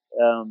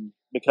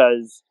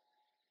 because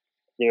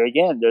there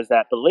again, there's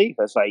that belief.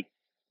 It's like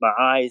my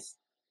eyes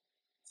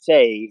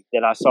say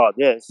that I saw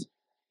this,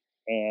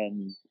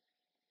 and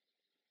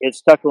it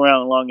stuck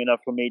around long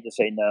enough for me to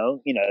say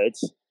no.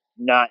 It's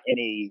not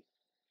any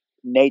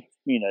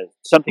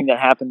something that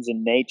happens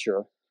in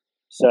nature.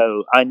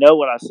 So I know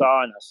what I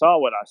saw, and I saw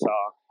what I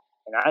saw,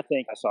 and I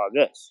think I saw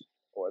this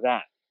or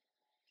that.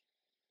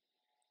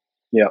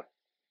 Yeah.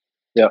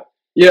 Yeah.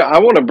 Yeah. I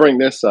want to bring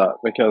this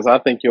up because I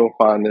think you'll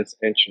find this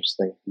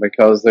interesting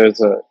because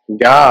there's a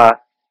guy,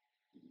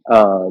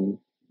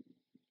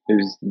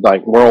 who's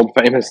like world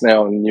famous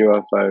now in the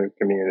UFO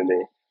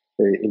community.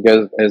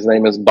 His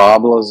name is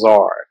Bob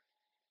Lazar.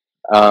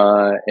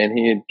 And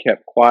he had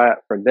kept quiet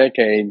for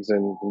decades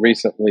and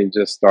recently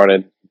just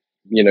started,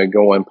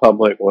 going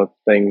public with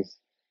things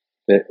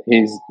that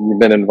he's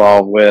been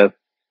involved with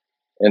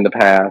in the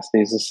past.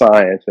 He's a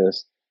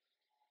scientist,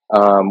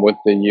 with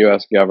the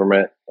U.S.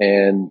 government,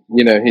 and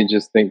he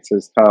just thinks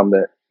it's time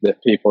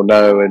that people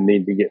know and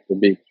need to get to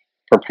be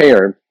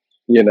prepared.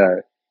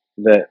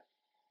 That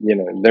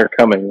they're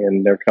coming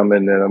and they're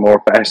coming at a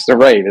more faster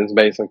rate is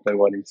basically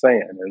what he's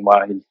saying, and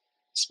why he's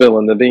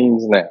spilling the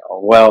beans now.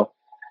 Well,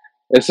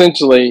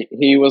 essentially,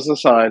 he was a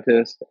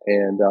scientist,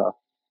 and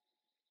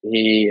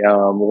he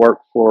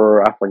worked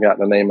for, I forgot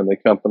the name of the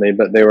company,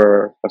 but they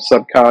were a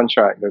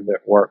subcontractor that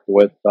worked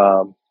with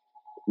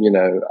you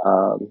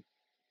know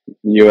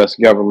U.S.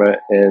 government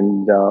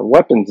and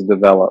weapons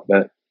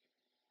development.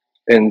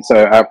 And so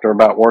after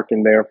about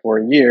working there for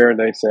a year,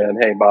 they said,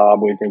 "Hey,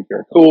 Bob, we think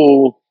you're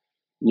cool.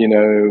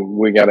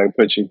 We got to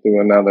put you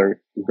through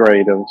another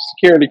grade of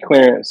security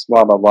clearance,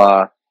 blah, blah,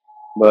 blah.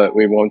 But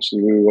we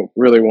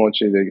really want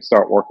you to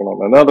start working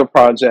on another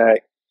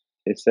project."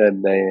 They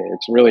said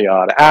it's really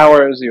odd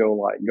hours.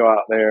 You'll like go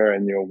out there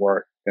and you'll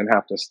work and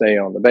have to stay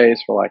on the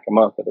base for like a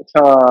month at a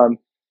time.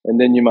 And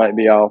then you might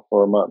be off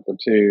for a month or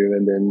two,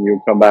 and then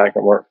you'll come back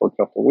and work for a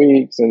couple of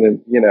weeks. And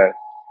then,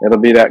 it'll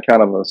be that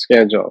kind of a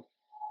schedule.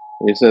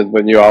 He says,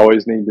 but you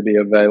always need to be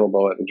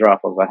available at the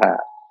drop of a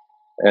hat.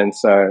 And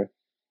so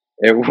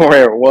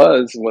where it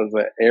was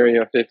at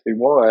Area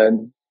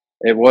 51.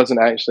 It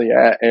wasn't actually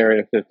at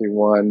Area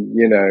 51,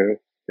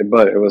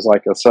 but it was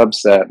like a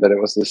subset, but it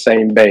was the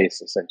same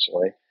base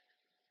essentially.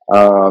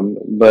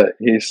 But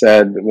he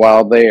said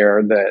while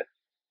there that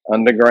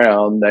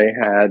underground they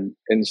had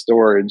in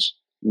storage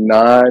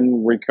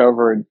 9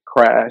 recovered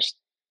crashed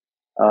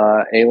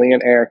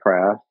alien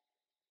aircraft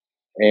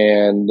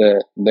and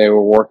they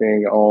were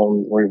working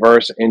on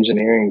reverse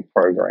engineering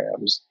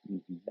programs.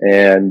 Mhm.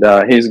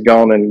 And he's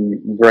gone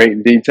in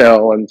great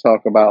detail and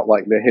talk about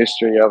like the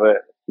history of it.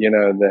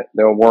 That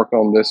they'll work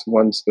on this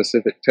one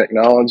specific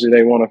technology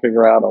they want to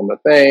figure out on the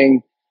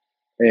thing,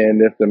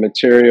 and if the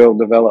material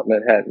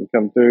development hadn't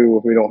come through,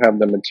 if we don't have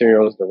the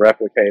materials to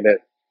replicate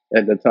it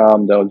at the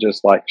time, they'll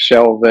just like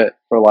shelve it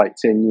for like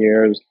 10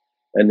 years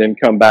and then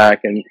come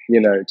back and,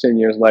 10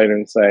 years later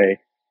and say,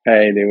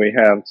 hey, do we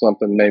have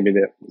something maybe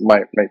that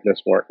might make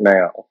this work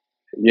now?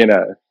 And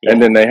Yeah.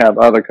 then they have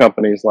other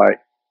companies like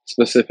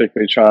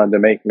specifically trying to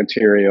make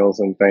materials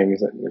and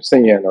things that you're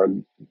seeing or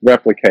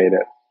replicate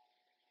it.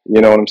 You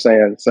know what I'm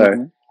saying? So,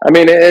 Mhm. I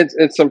mean,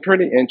 it's some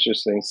pretty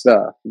interesting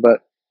stuff,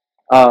 but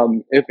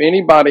if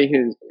anybody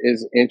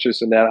is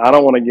interested in that, I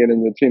don't want to get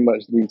into too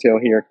much detail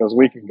here because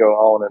we could go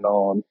on and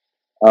on.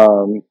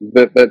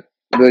 But the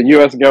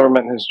U.S.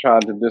 government has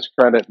tried to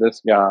discredit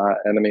this guy,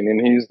 and I mean, and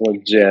he's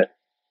legit.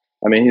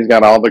 I mean, he's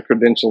got all the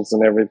credentials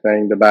and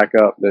everything to back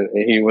up that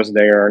he was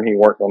there and he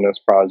worked on this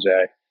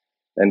project,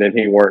 and that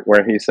he worked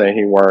where he say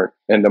he worked.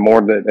 And the more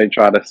that they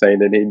try to say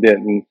that he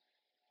didn't,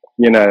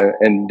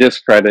 and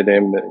discredit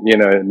him,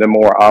 the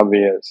more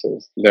obvious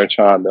is they're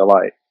trying to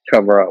like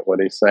cover up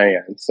what he's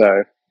saying.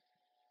 So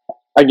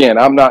again,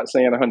 I'm not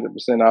saying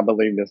 100% I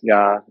believe this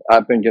guy. I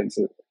think it's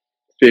a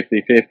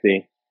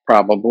 50-50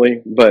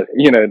 probably, but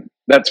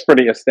that's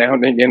pretty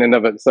astounding in and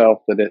of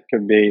itself that it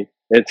could be.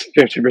 It's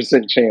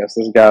 50% chance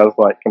this guy's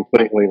like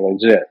completely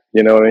legit.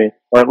 You know what I mean?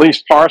 Or at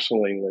least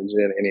partially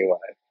legit anyway.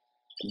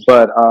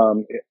 But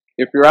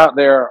if you're out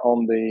there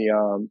on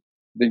the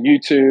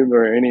YouTube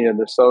or any of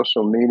the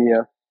social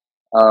media,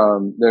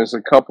 there's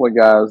a couple of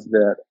guys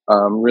that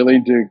really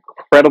do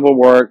credible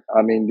work.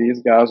 I mean,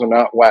 these guys are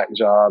not whack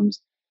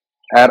jobs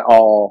at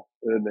all.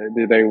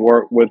 They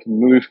work with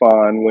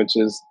MUFON, which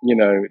is,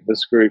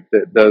 this group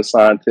that does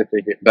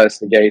scientific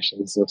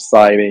investigations of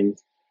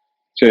sightings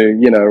to,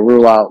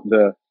 rule out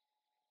the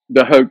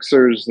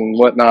hoaxers and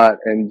whatnot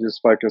and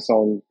just focus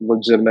on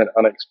legitimate,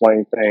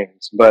 unexplained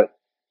things. But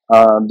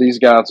these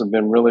guys have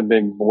been really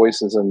big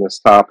voices in this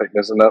topic.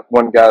 There's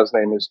one guy's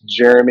name is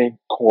Jeremy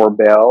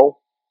Corbell,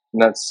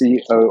 and that's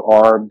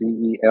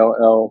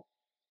Corbell.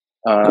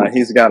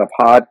 He's got a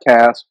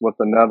podcast with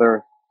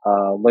another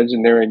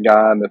legendary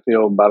guy in the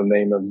field by the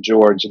name of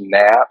George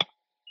Knapp.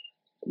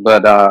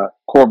 But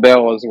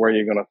Corbell is where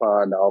you're going to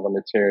find all the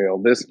material.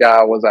 This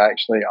guy was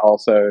actually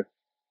also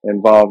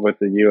involved with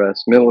the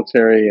U.S.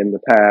 military in the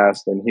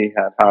past, and he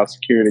had high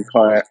security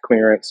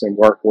clearance and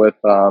worked with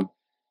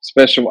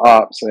special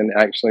ops and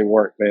actually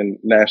worked in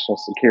national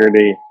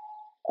security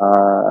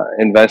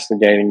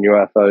investigating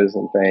UFOs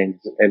and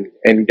things,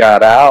 and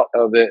got out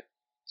of it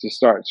to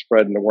start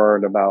spreading the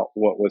word about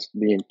what was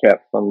being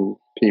kept from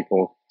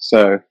people.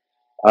 So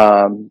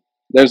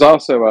there's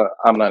also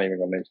I'm not even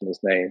going to mention his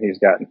name. He's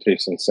gotten too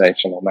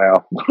sensational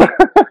now.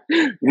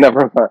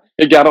 Never mind.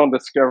 He got on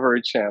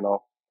Discovery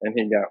Channel and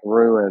he got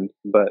ruined,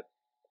 but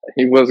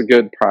he was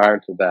good prior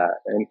to that.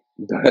 And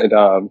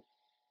but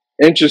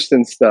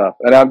interesting stuff.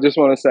 And I just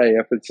want to say,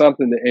 if it's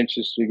something that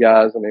interests you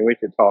guys, I mean, we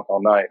could talk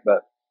all night,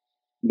 but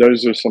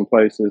those are some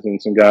places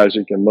and some guys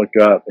you can look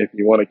up if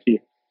you want to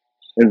keep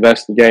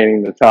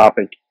investigating the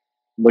topic,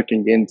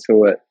 looking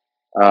into it.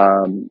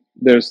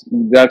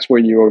 That's where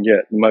you will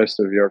get most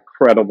of your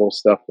credible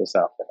stuff that's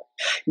out there.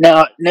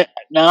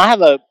 Now I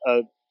have a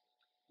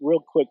real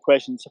quick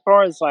question. So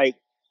far as like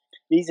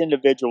these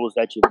individuals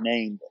that you've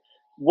named,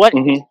 what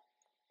Mm-hmm.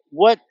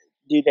 what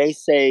do they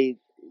say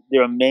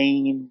their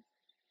main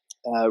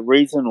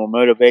reason or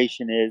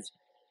motivation is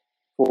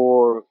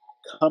for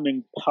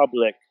coming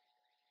public,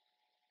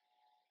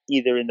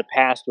 either in the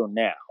past or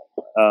now?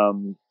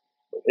 Um,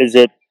 is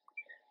it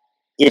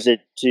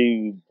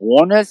to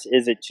warn us?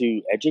 Is it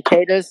to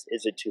educate us?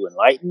 Is it to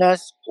enlighten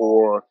us?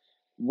 Or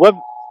what?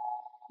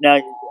 Now,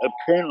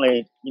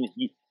 apparently,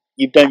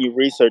 you've done your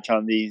research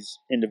on these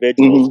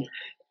individuals. Mm-hmm.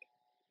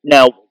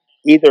 Now,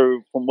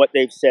 either from what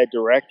they've said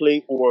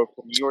directly or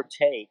from your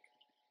take,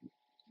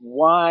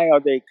 why are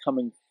they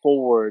coming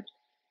forward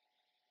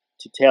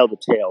to tell the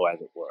tale,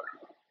 as it were?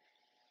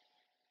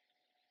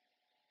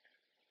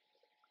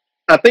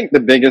 I think the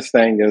biggest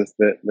thing is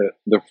that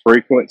the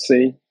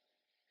frequency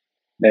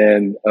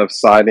and of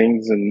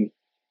sightings, and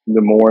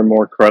the more and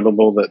more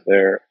credible that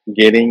they're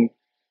getting,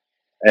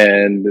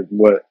 and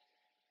what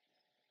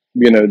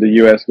the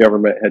U.S.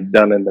 government had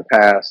done in the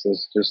past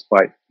is just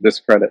like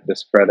discredit,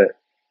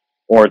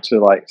 or to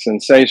like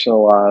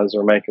sensationalize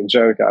or make a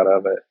joke out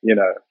of it.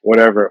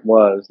 Whatever it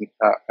was,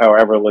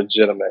 however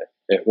legitimate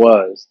it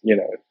was.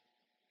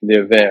 The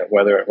event,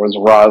 whether it was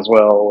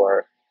Roswell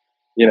or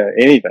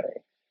anything.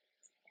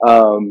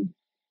 Um,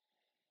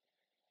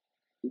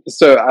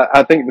 so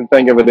I think the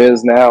thing of it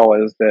is now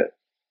is that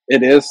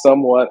it is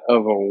somewhat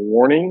of a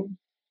warning,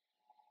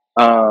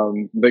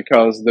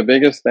 because the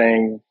biggest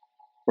thing,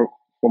 from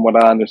what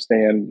I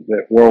understand,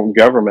 that world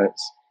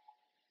governments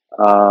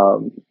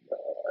um,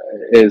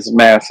 is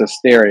mass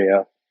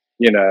hysteria.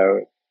 You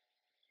know,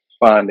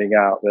 finding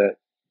out that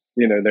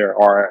there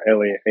are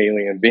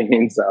alien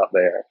beings out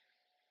there.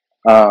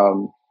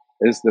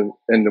 is the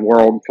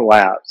world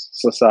collapse,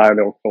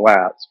 societal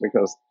collapse,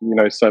 because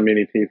so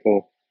many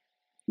people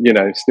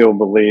still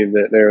believe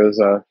that there is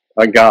a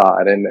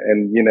God, and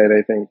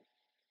they think,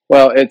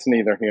 well, it's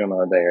neither here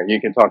nor there.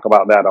 You can talk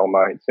about that all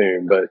night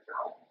too, but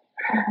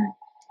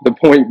the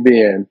point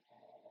being,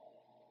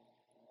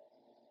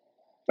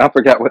 I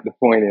forgot what the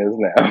point is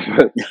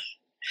now.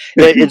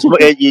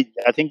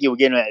 I think you were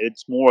getting at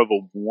it's more of a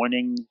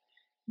warning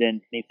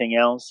than anything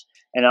else.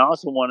 And I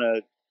also want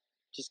to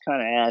just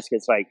kind of ask,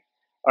 it's like,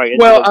 all right,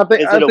 Well, is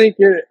it I a think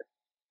it.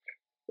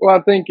 Well,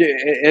 I think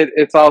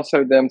it's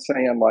also them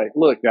saying like,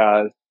 look,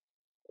 guys,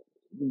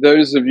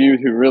 those of you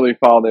who really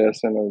follow this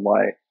and are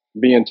like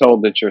being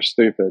told that you're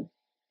stupid.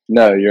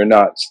 No, you're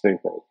not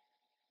stupid.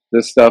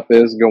 This stuff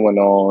is going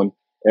on,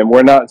 and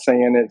we're not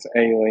saying it's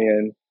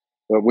alien,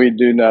 but we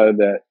do know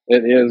that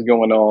it is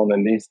going on,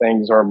 and these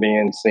things are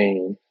being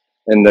seen,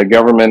 and the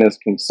government is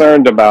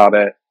concerned about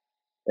it.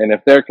 And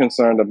if they're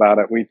concerned about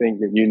it, we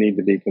think that you need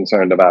to be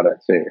concerned about it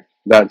too.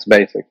 That's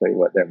basically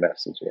what their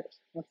message is.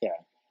 okay?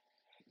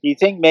 Do you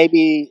think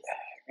maybe,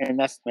 and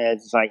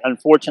it's like,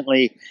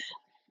 unfortunately,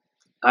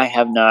 I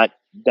have not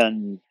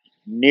done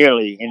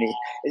nearly any.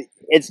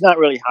 It's not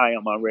really high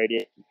on my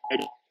radio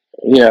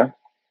Yeah.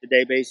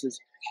 day basis,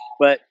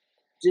 but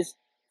just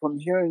from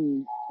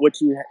hearing what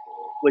you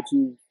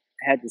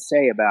had to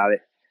say about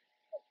it,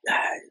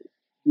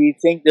 do you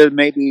think there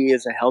maybe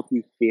is a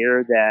healthy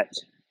fear that,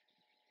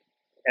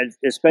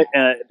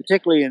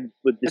 particularly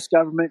with this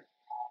government,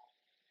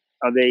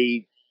 are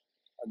they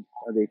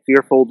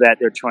fearful that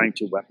they're trying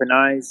to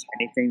weaponize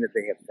anything that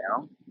they have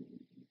found?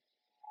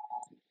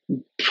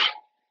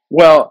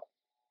 Well,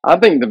 I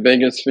think the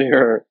biggest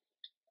fear,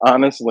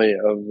 honestly,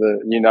 of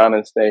the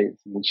United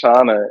States and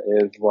China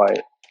is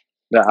like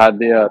the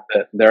idea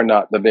that they're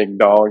not the big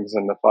dogs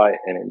in the fight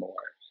anymore.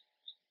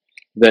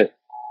 That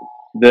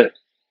that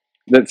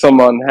that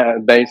someone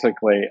had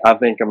basically. I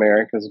think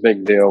America's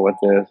big deal with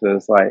this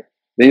is like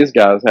these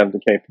guys have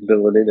the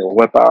capability to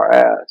whip our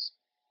ass.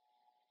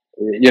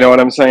 You know what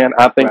I'm saying?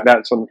 I think Right.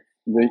 that's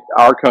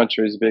our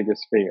country's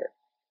biggest fear.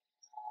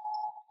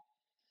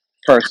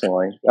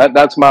 Personally,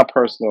 that's my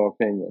personal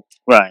opinion,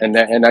 Right. and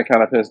that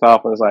kind of pissed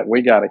off. It's like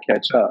we got to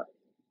catch up.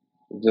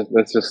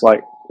 It's just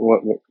like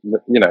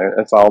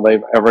that's all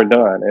they've ever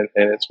done, and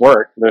it's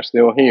worked. They're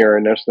still here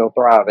and they're still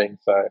thriving.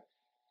 So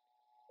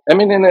I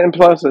mean, and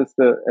plus it's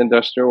the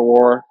industrial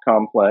war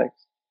complex.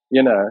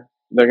 They're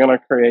going to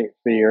create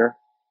fear.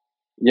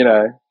 You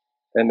know,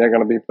 and they're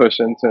going to be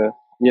pushing to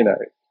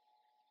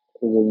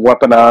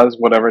weaponize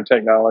whatever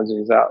technology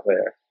is out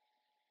there.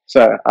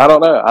 So I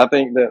don't know. I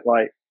think that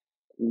like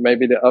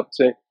maybe the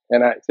uptick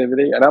in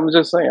activity, and I'm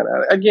just saying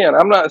again,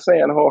 I'm not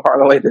saying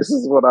wholeheartedly this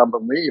is what I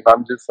believe.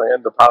 I'm just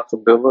saying the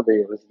possibility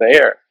is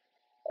there,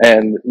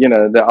 and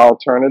the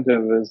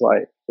alternative is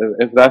like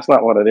if that's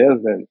not what it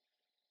is, then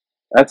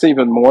that's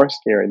even more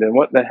scary. Then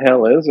what the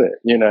hell is it?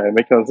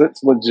 Because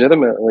it's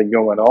legitimately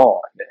going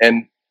on,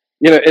 and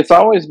it's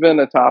always been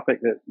a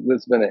topic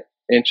that's been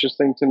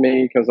interesting to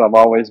me because I've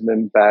always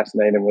been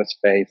fascinated with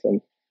space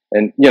and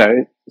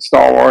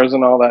Star Wars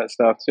and all that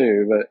stuff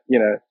too. But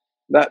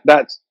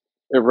that's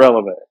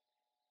irrelevant.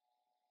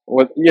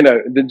 With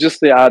just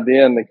the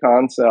idea and the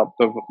concept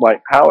of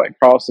like how it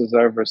crosses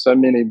over so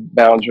many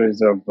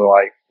boundaries of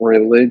like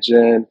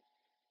religion,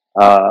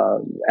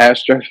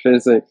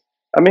 astrophysics.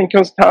 I mean,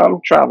 because time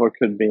travel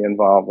could be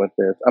involved with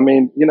this. I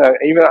mean,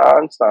 even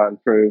Einstein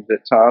proved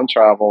that time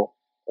travel,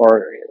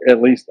 or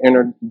at least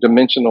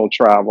interdimensional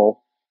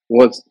travel,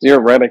 was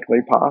theoretically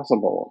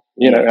possible.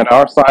 And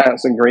our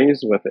science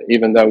agrees with it,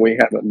 even though we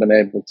haven't been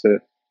able to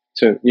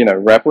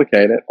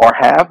replicate it, or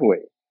have we?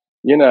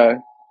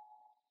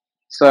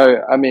 So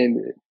I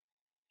mean,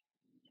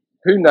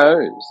 who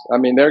knows? I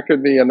mean, there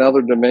could be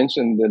another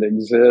dimension that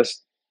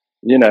exists,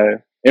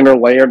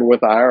 interlayered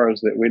with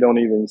ours that we don't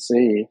even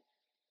see.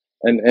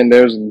 And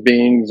there's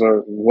beings or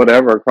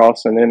whatever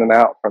crossing in and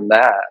out from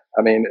that.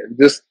 I mean,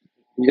 just,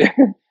 yeah.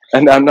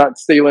 And I'm not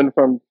stealing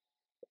from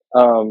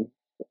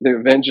the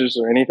Avengers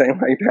or anything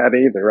like that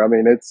either. I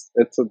mean, it's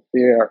a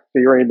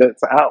theory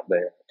that's out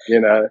there,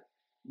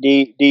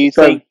 Do you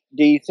So,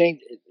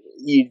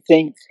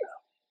 think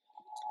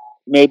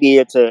maybe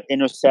it's an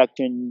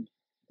intersection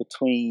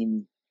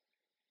between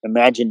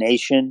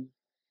imagination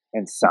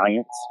and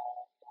science?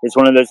 It's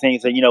one of those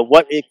things that,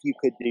 what if you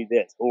could do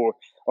this? Or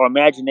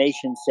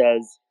imagination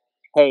says,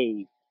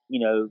 hey,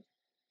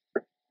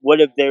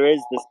 what if there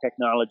is this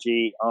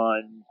technology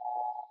on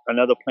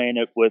another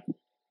planet with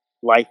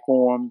life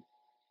form,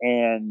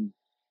 and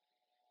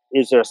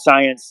is there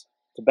science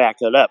to back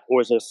that up?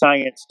 Or is there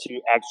science to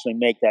actually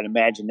make that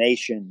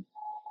imagination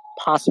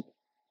possible?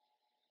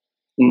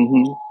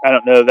 mhm. I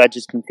don't know if that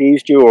just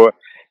confused you, or,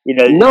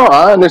 No,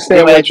 I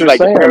understand what it's you're like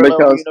the saying parallel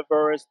because,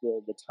 universe,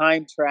 the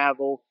time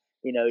travel,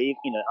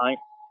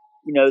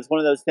 it's one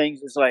of those things.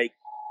 It's like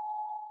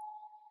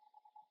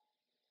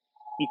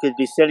you could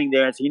be sitting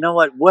there and say,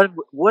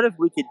 what if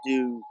we could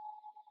do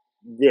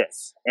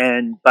this?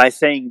 And by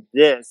saying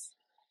this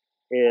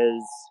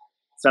is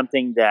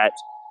something that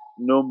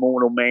no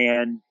mortal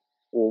man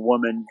or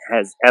woman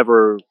has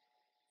ever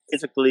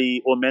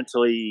physically or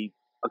mentally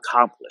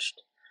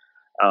accomplished.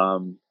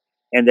 And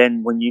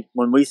then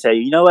when we say,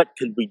 you know what,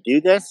 could we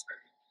do this?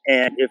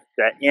 And if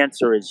the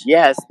answer is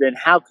yes, then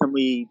how can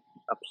we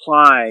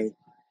apply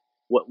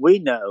what we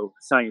know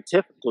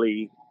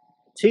scientifically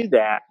to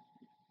that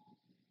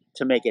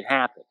to make it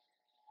happen?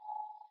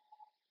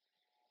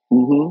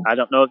 Mm-hmm. I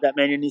don't know if that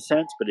made any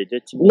sense, but it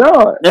did to me.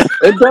 No,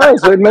 it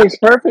does. It makes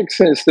perfect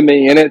sense to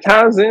me, and it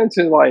ties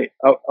into like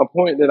a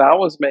point that I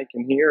was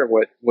making here,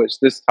 which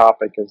this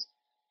topic is,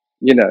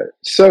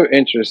 so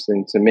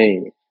interesting to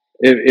me.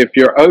 If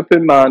you're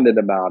open minded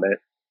about it,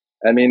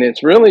 I mean,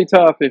 it's really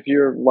tough if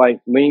you're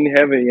like lean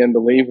heavy and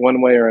believe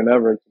one way or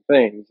another to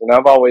things. And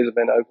I've always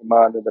been open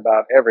minded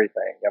about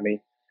everything. I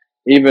mean,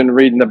 even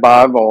reading the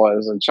Bible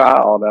as a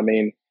child, I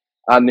mean,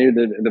 I knew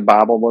that the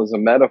Bible was a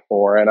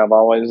metaphor, and I've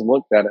always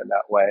looked at it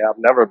that way. I've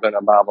never been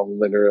a Bible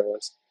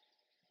literalist,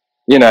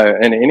 in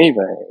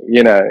anything,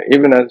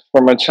 even as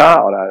from a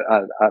child,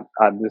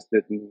 I just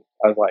didn't,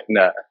 I was like,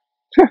 no.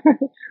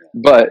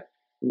 But,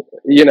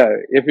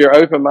 if you're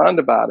open minded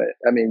about it,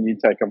 I mean, you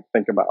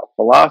think about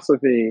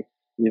philosophy,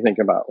 you think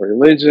about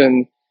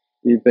religion,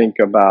 you think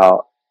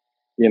about,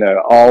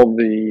 all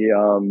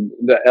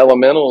the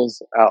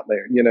elementals out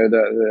there,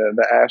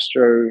 the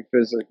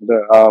astrophysics,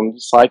 the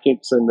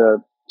psychics, and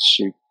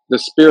the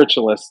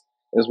spiritualists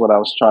is what I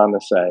was trying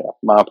to say.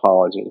 My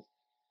apologies.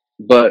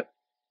 But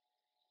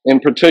in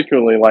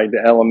particularly like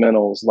the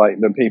elementals, like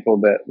the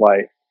people that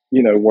like,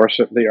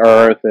 worship the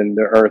earth and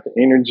the earth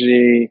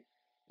energy,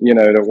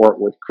 that work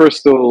with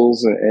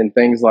crystals and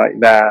things like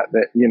that,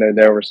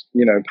 there was,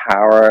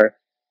 power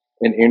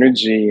and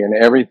energy and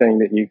everything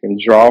that you can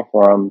draw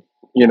from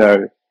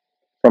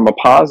a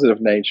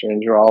positive nature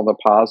and draw the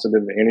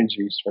positive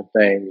energies from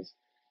things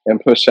and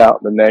push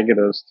out the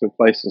negatives to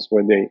places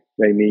where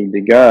they need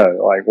to go,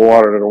 like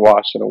water to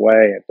wash it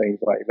away and things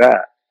like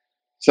that.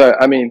 So,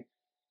 I mean,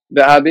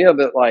 the idea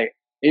that like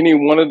any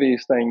one of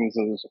these things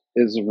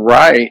is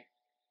right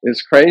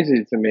is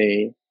crazy to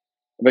me,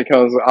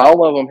 because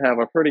all of them have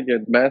a pretty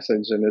good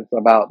message, and it's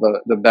about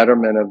the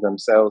betterment of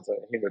themselves as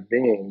a human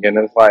being. And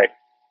it's like,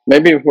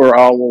 maybe if we're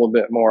all a little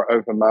bit more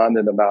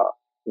open-minded about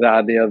the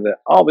idea that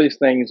all these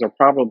things are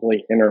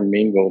probably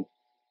intermingled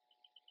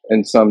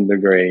in some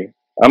degree.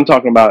 I'm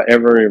talking about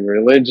every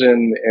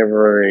religion,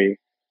 every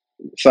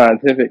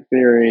scientific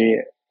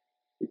theory,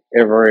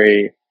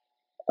 every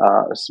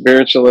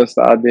spiritualist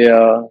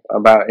idea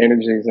about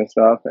energies and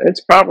stuff.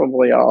 It's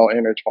probably all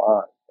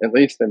intertwined, at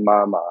least in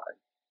my mind.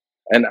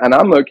 And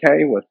I'm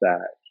okay with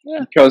that.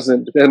 Yeah. Because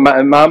in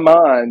my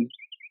mind,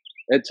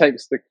 it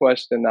takes the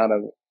question out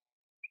of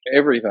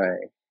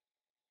everything.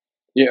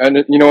 You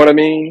know what I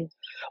mean?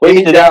 Well,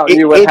 Any doubt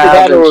you would either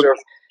have that or, your.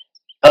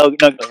 oh,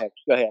 no, go ahead.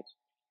 Go ahead.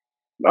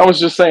 I was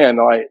just saying,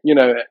 like,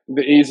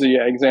 the easy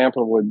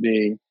example would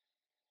be,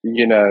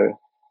 you know,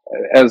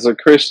 as a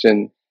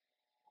Christian,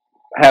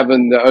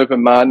 having the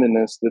open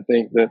mindedness to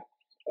think that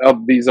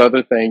of these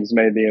other things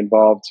may be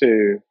involved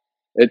too.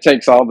 It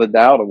takes all the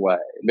doubt away,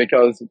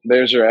 because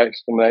there's your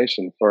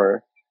explanation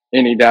for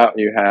any doubt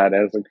you had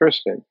as a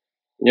Christian.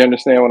 You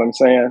understand what I'm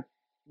saying?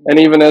 And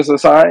even as a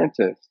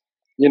scientist,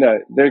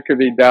 there could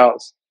be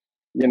doubts.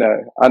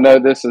 I know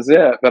this is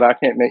it, but I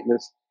can't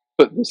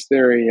put this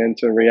theory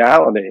into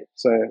reality.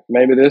 So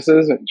maybe this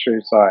isn't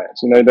true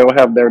science. They'll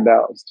have their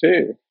doubts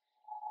too.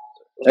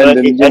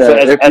 And then,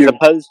 as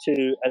opposed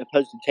to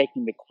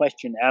taking the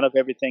question out of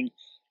everything,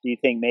 do you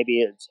think maybe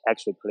it's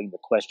actually putting the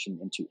question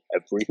into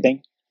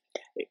everything?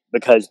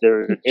 Because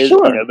there is,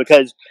 sure.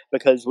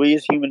 Because we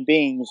as human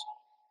beings,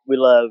 we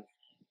love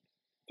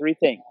three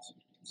things: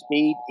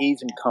 speed,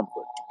 ease, and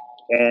comfort,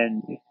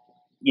 and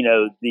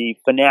the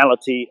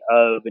finality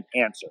of an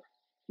answer.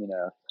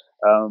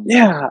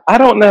 Yeah, I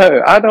don't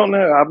know.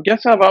 I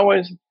guess I've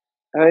always.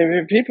 I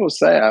mean, people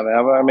say I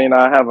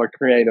have a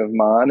creative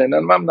mind, and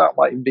I'm not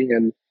like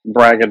being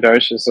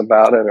braggadocious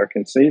about it or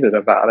conceited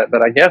about it,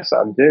 but I guess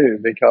I do,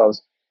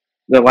 because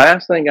the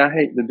last thing I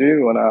hate to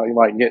do when I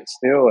like get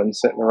still and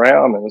sitting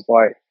around and it's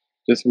like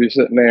just be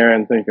sitting there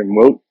and thinking,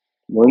 well,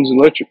 when's the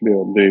electric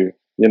bill due?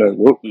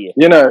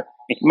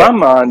 My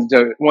mind,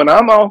 when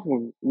I'm off,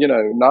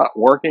 not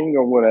working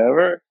or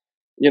whatever,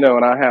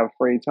 and I have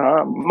free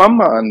time, my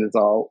mind is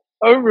all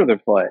over the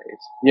place,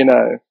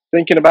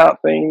 thinking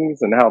about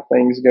things and how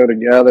things go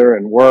together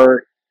and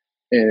work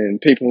and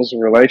people's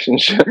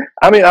relationship.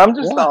 I mean, I'm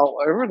just all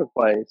over the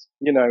place,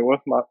 with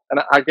and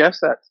I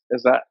guess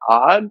is that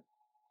odd?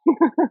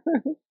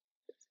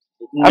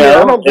 No, I mean,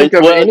 I don't think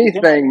of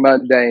anything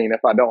mundane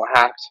if I don't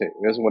have to,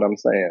 is what I'm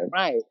saying.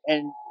 Right.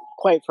 And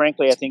quite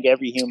frankly, I think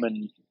every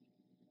human,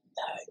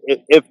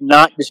 if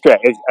not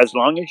distracted, as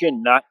long as you're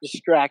not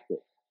distracted,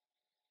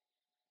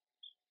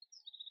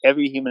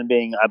 every human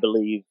being, I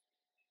believe,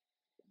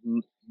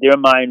 their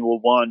mind will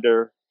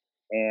wander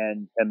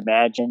and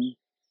imagine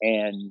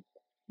and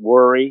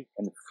worry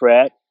and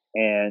fret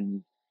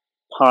and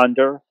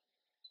ponder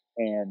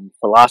and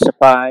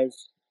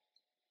philosophize.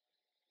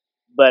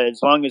 But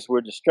as long as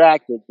we're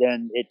distracted,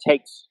 then it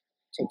takes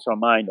our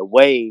mind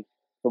away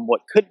from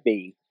what could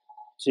be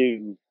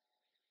to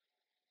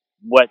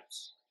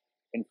what's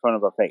in front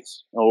of our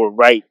face, or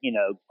right,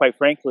 quite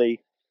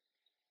frankly,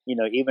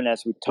 even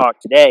as we talk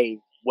today,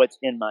 what's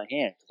in my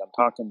hand, because I'm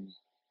talking,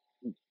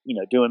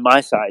 doing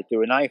my side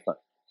through an iPhone.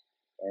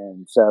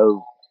 And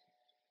so,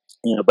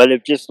 but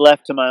if just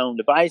left to my own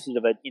devices,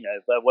 if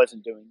I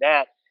wasn't doing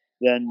that,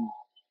 then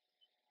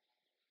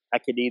I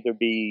could either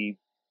be,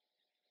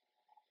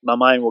 my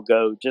mind will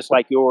go just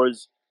like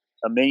yours,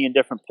 a million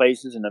different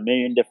places and a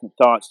million different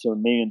thoughts to a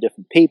million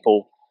different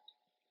people,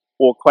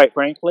 or quite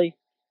frankly,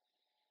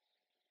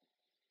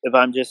 if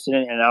I'm just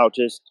sitting and I'll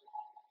just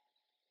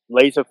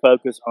laser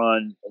focus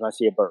on if I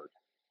see a bird,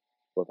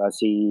 or if I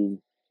see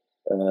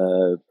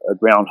a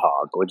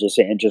groundhog, or just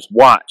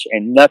watch,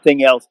 and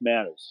nothing else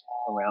matters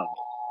around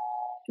me,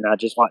 and I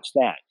just watch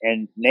that.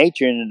 And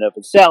nature, in and of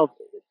itself,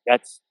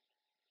 that's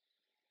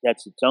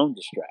its own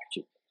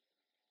distraction.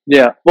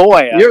 Yeah,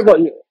 boy,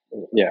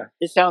 yeah.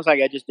 It sounds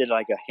like I just did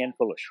like a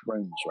handful of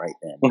shrooms right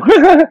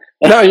then.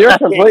 No, you're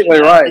completely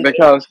right,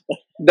 because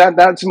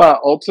that's my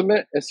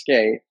ultimate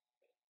escape.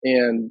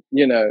 And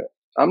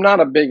I'm not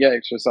a big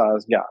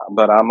exercise guy,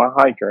 but I'm a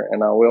hiker,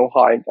 and I will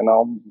hike, and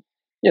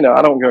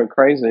I don't go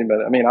crazy,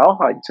 but I mean, I'll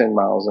hike 10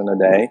 miles in a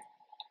day.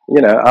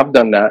 I've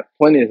done that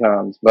plenty of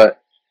times, but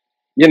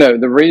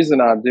the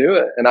reason I do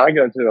it, and I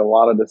go to a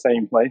lot of the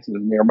same places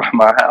nearby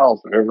my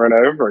house over and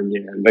over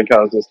again,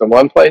 because it's the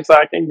one place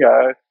I can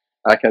go.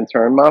 I can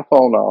turn my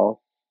phone off,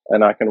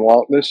 and I can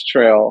walk this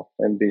trail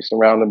and be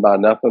surrounded by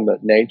nothing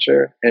but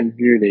nature and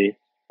beauty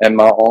and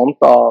my own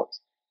thoughts,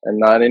 and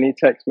not any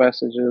text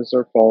messages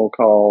or phone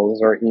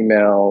calls or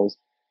emails.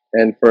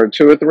 And for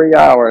 2 or 3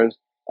 hours,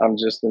 I'm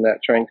just in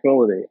that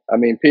tranquility. I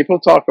mean, people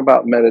talk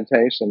about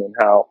meditation and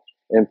how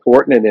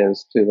important it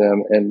is to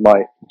them, and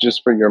like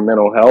just for your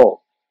mental health.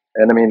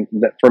 And I mean,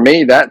 for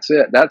me, that's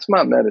it. That's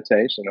my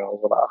meditation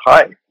when I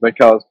hike,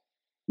 because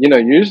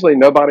usually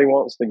nobody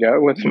wants to go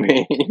with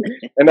me,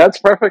 and that's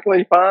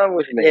perfectly fine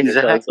with me.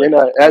 Exactly.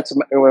 Because that's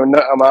when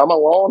I'm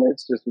alone.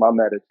 It's just my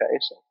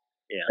meditation.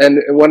 Yeah.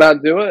 And when I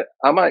do it,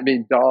 I might be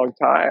dog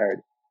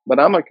tired, but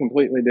I'm a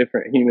completely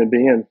different human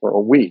being for a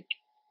week.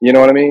 You know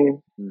what I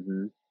mean?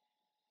 Mm-hmm.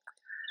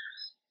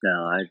 No,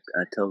 I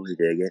totally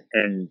dig it,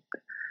 and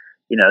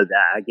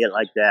that I get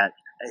like that.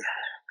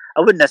 I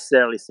wouldn't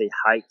necessarily say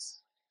hikes.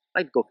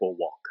 I'd go for a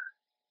walk.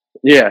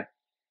 Yeah.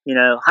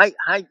 Hike.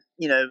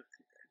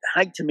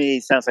 Hike to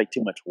me sounds like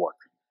too much work.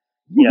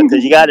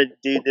 Because you got to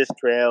do this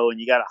trail, and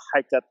you got to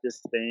hike up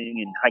this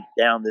thing and hike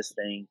down this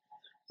thing.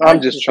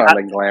 I'm just trying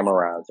to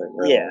glamorize it.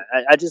 Really. Yeah,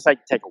 I just like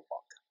to take a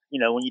walk.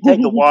 When you take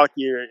a walk,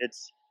 you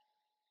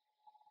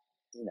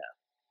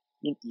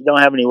don't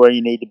have anywhere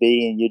you need to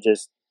be, and you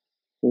just.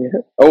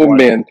 Yeah. Old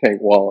men take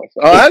walks.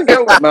 Oh, I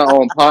go at my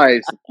own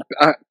pace.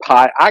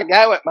 I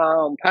go at my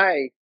own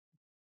pace.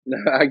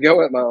 I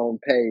go at my own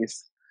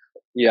pace.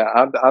 Yeah,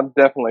 I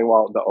definitely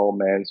walk the old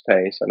man's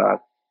pace, and I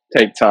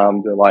take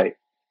time to like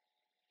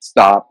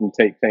stop and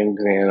take things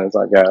in as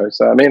I go.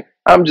 So I mean,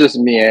 I'm just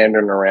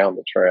meandering around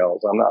the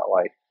trails. I'm not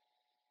like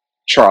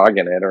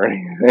trogging it or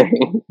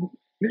anything.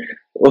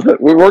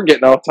 We were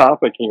getting off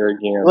topic here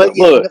again. Well,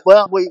 but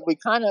look, we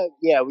kind of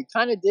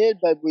did,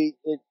 but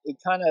it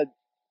kind of.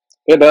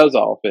 It does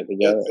all fit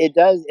together. It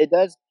does. It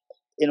does,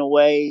 in a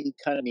way,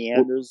 kind of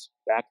meanders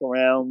back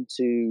around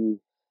to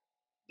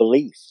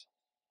belief.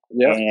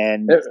 Yeah,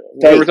 and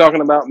we were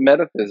talking about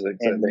metaphysics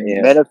and at the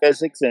end.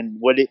 metaphysics, and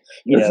what is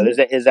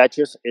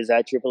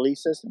that your belief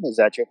system? Is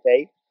that your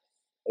faith?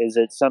 Is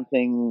it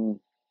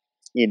something?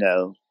 Is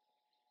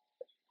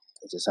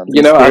it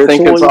something? I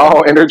think it's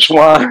all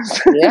intertwined.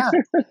 Yeah,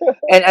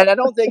 and I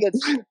don't think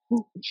it's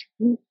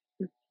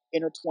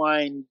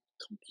intertwined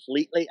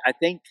completely. I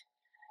think.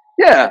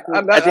 Yeah,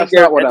 that's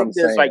not what I'm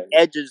saying. There's like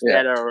edges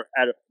that are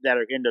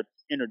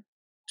intertwined.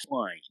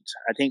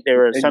 I think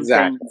there are some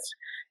things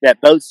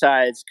that both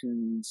sides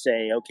can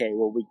say, okay,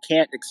 well, we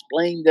can't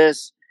explain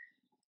this,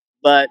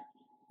 but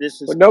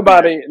this is. But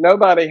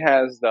nobody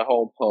has the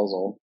whole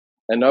puzzle,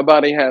 and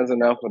nobody has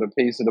enough of a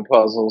piece of the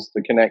puzzles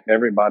to connect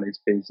everybody's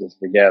pieces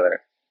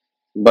together.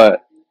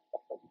 But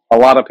a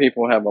lot of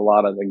people have a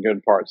lot of the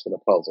good parts of the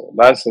puzzle.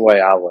 That's the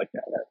way I look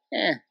at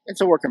it.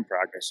 It's a work in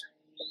progress.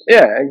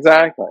 Yeah,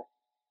 exactly.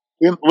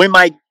 We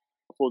might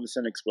before the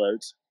sun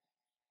explodes.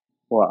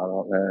 Well, I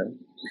don't know.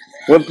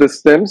 With the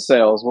stem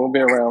cells, we'll be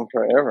around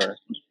forever.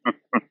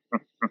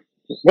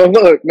 Well,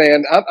 look,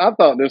 man, I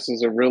thought this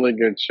was a really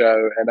good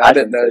show, and I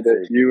didn't know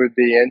that you would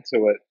be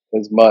into it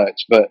as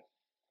much. But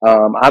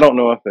I don't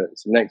know if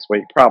it's next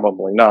week.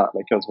 Probably not,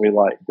 because we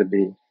like to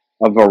be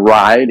a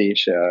variety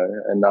show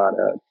and not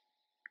a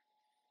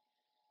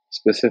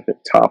specific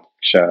topic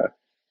show.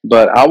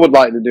 But I would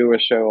like to do a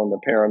show on the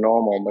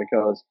paranormal,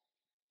 because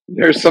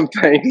there's some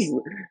things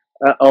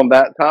on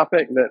that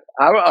topic that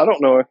I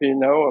don't know if you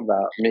know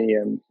about me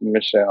and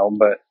Michelle,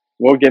 but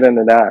we'll get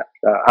into that.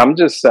 I'm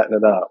just setting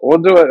it up. We'll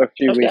do it a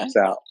few weeks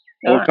out.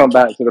 We'll come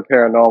back to the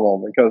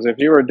paranormal, because if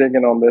you were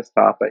digging on this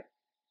topic,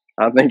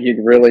 I think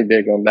you'd really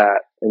dig on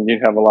that, and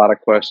you'd have a lot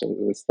of questions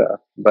and stuff.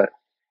 But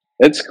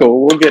it's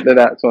cool. We'll get to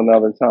that to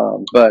another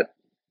time. But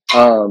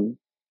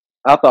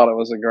I thought it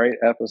was a great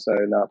episode,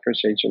 and I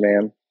appreciate you,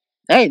 man.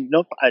 Hey,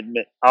 no, I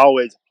admit,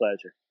 always a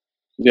pleasure.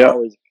 Yep.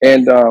 Always. A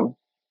pleasure. And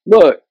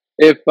look,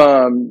 if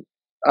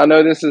I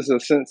know this is a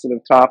sensitive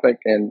topic,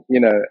 and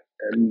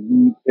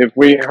if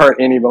we hurt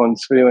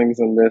anyone's feelings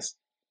in this,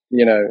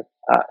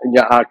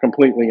 I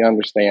completely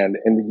understand.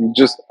 And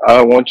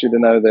I want you to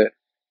know that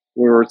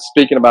we were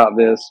speaking about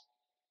this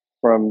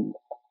from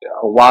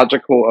a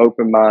logical,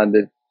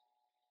 open-minded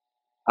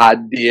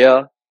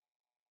idea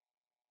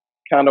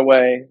kind of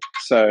way.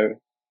 So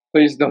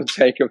please don't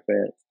take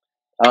offense.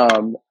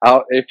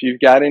 If you've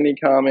got any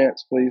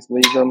comments, please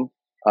leave them.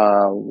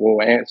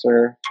 We'll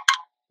answer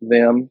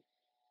them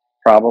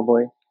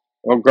probably.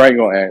 Well, Greg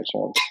will answer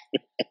them.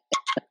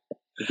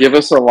 Give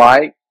us a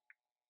like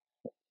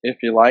if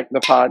you like the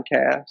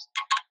podcast.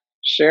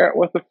 Share it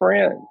with a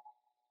friend.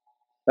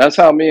 That's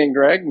how me and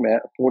Greg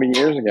met 40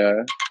 years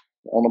ago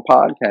on a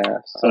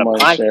podcast. Someone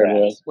shared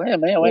it. Wait a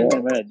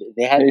minute.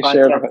 They had he podcasts.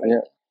 shared it.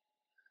 Yeah.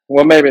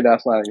 Well, maybe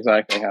that's not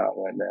exactly how it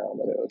went down,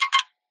 but it was.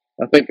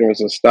 I think there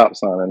was a stop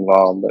sign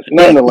involved, but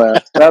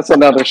nonetheless, that's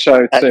another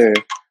show too.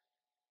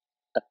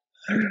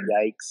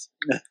 Yikes.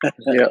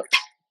 Yeah.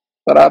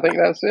 But I think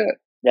that's it.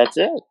 That's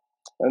it.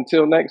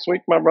 Until next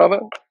week, my brother.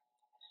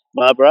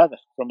 My brother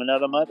from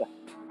another mother.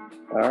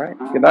 All right.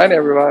 Good night,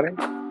 everybody.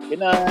 Good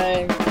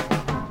night.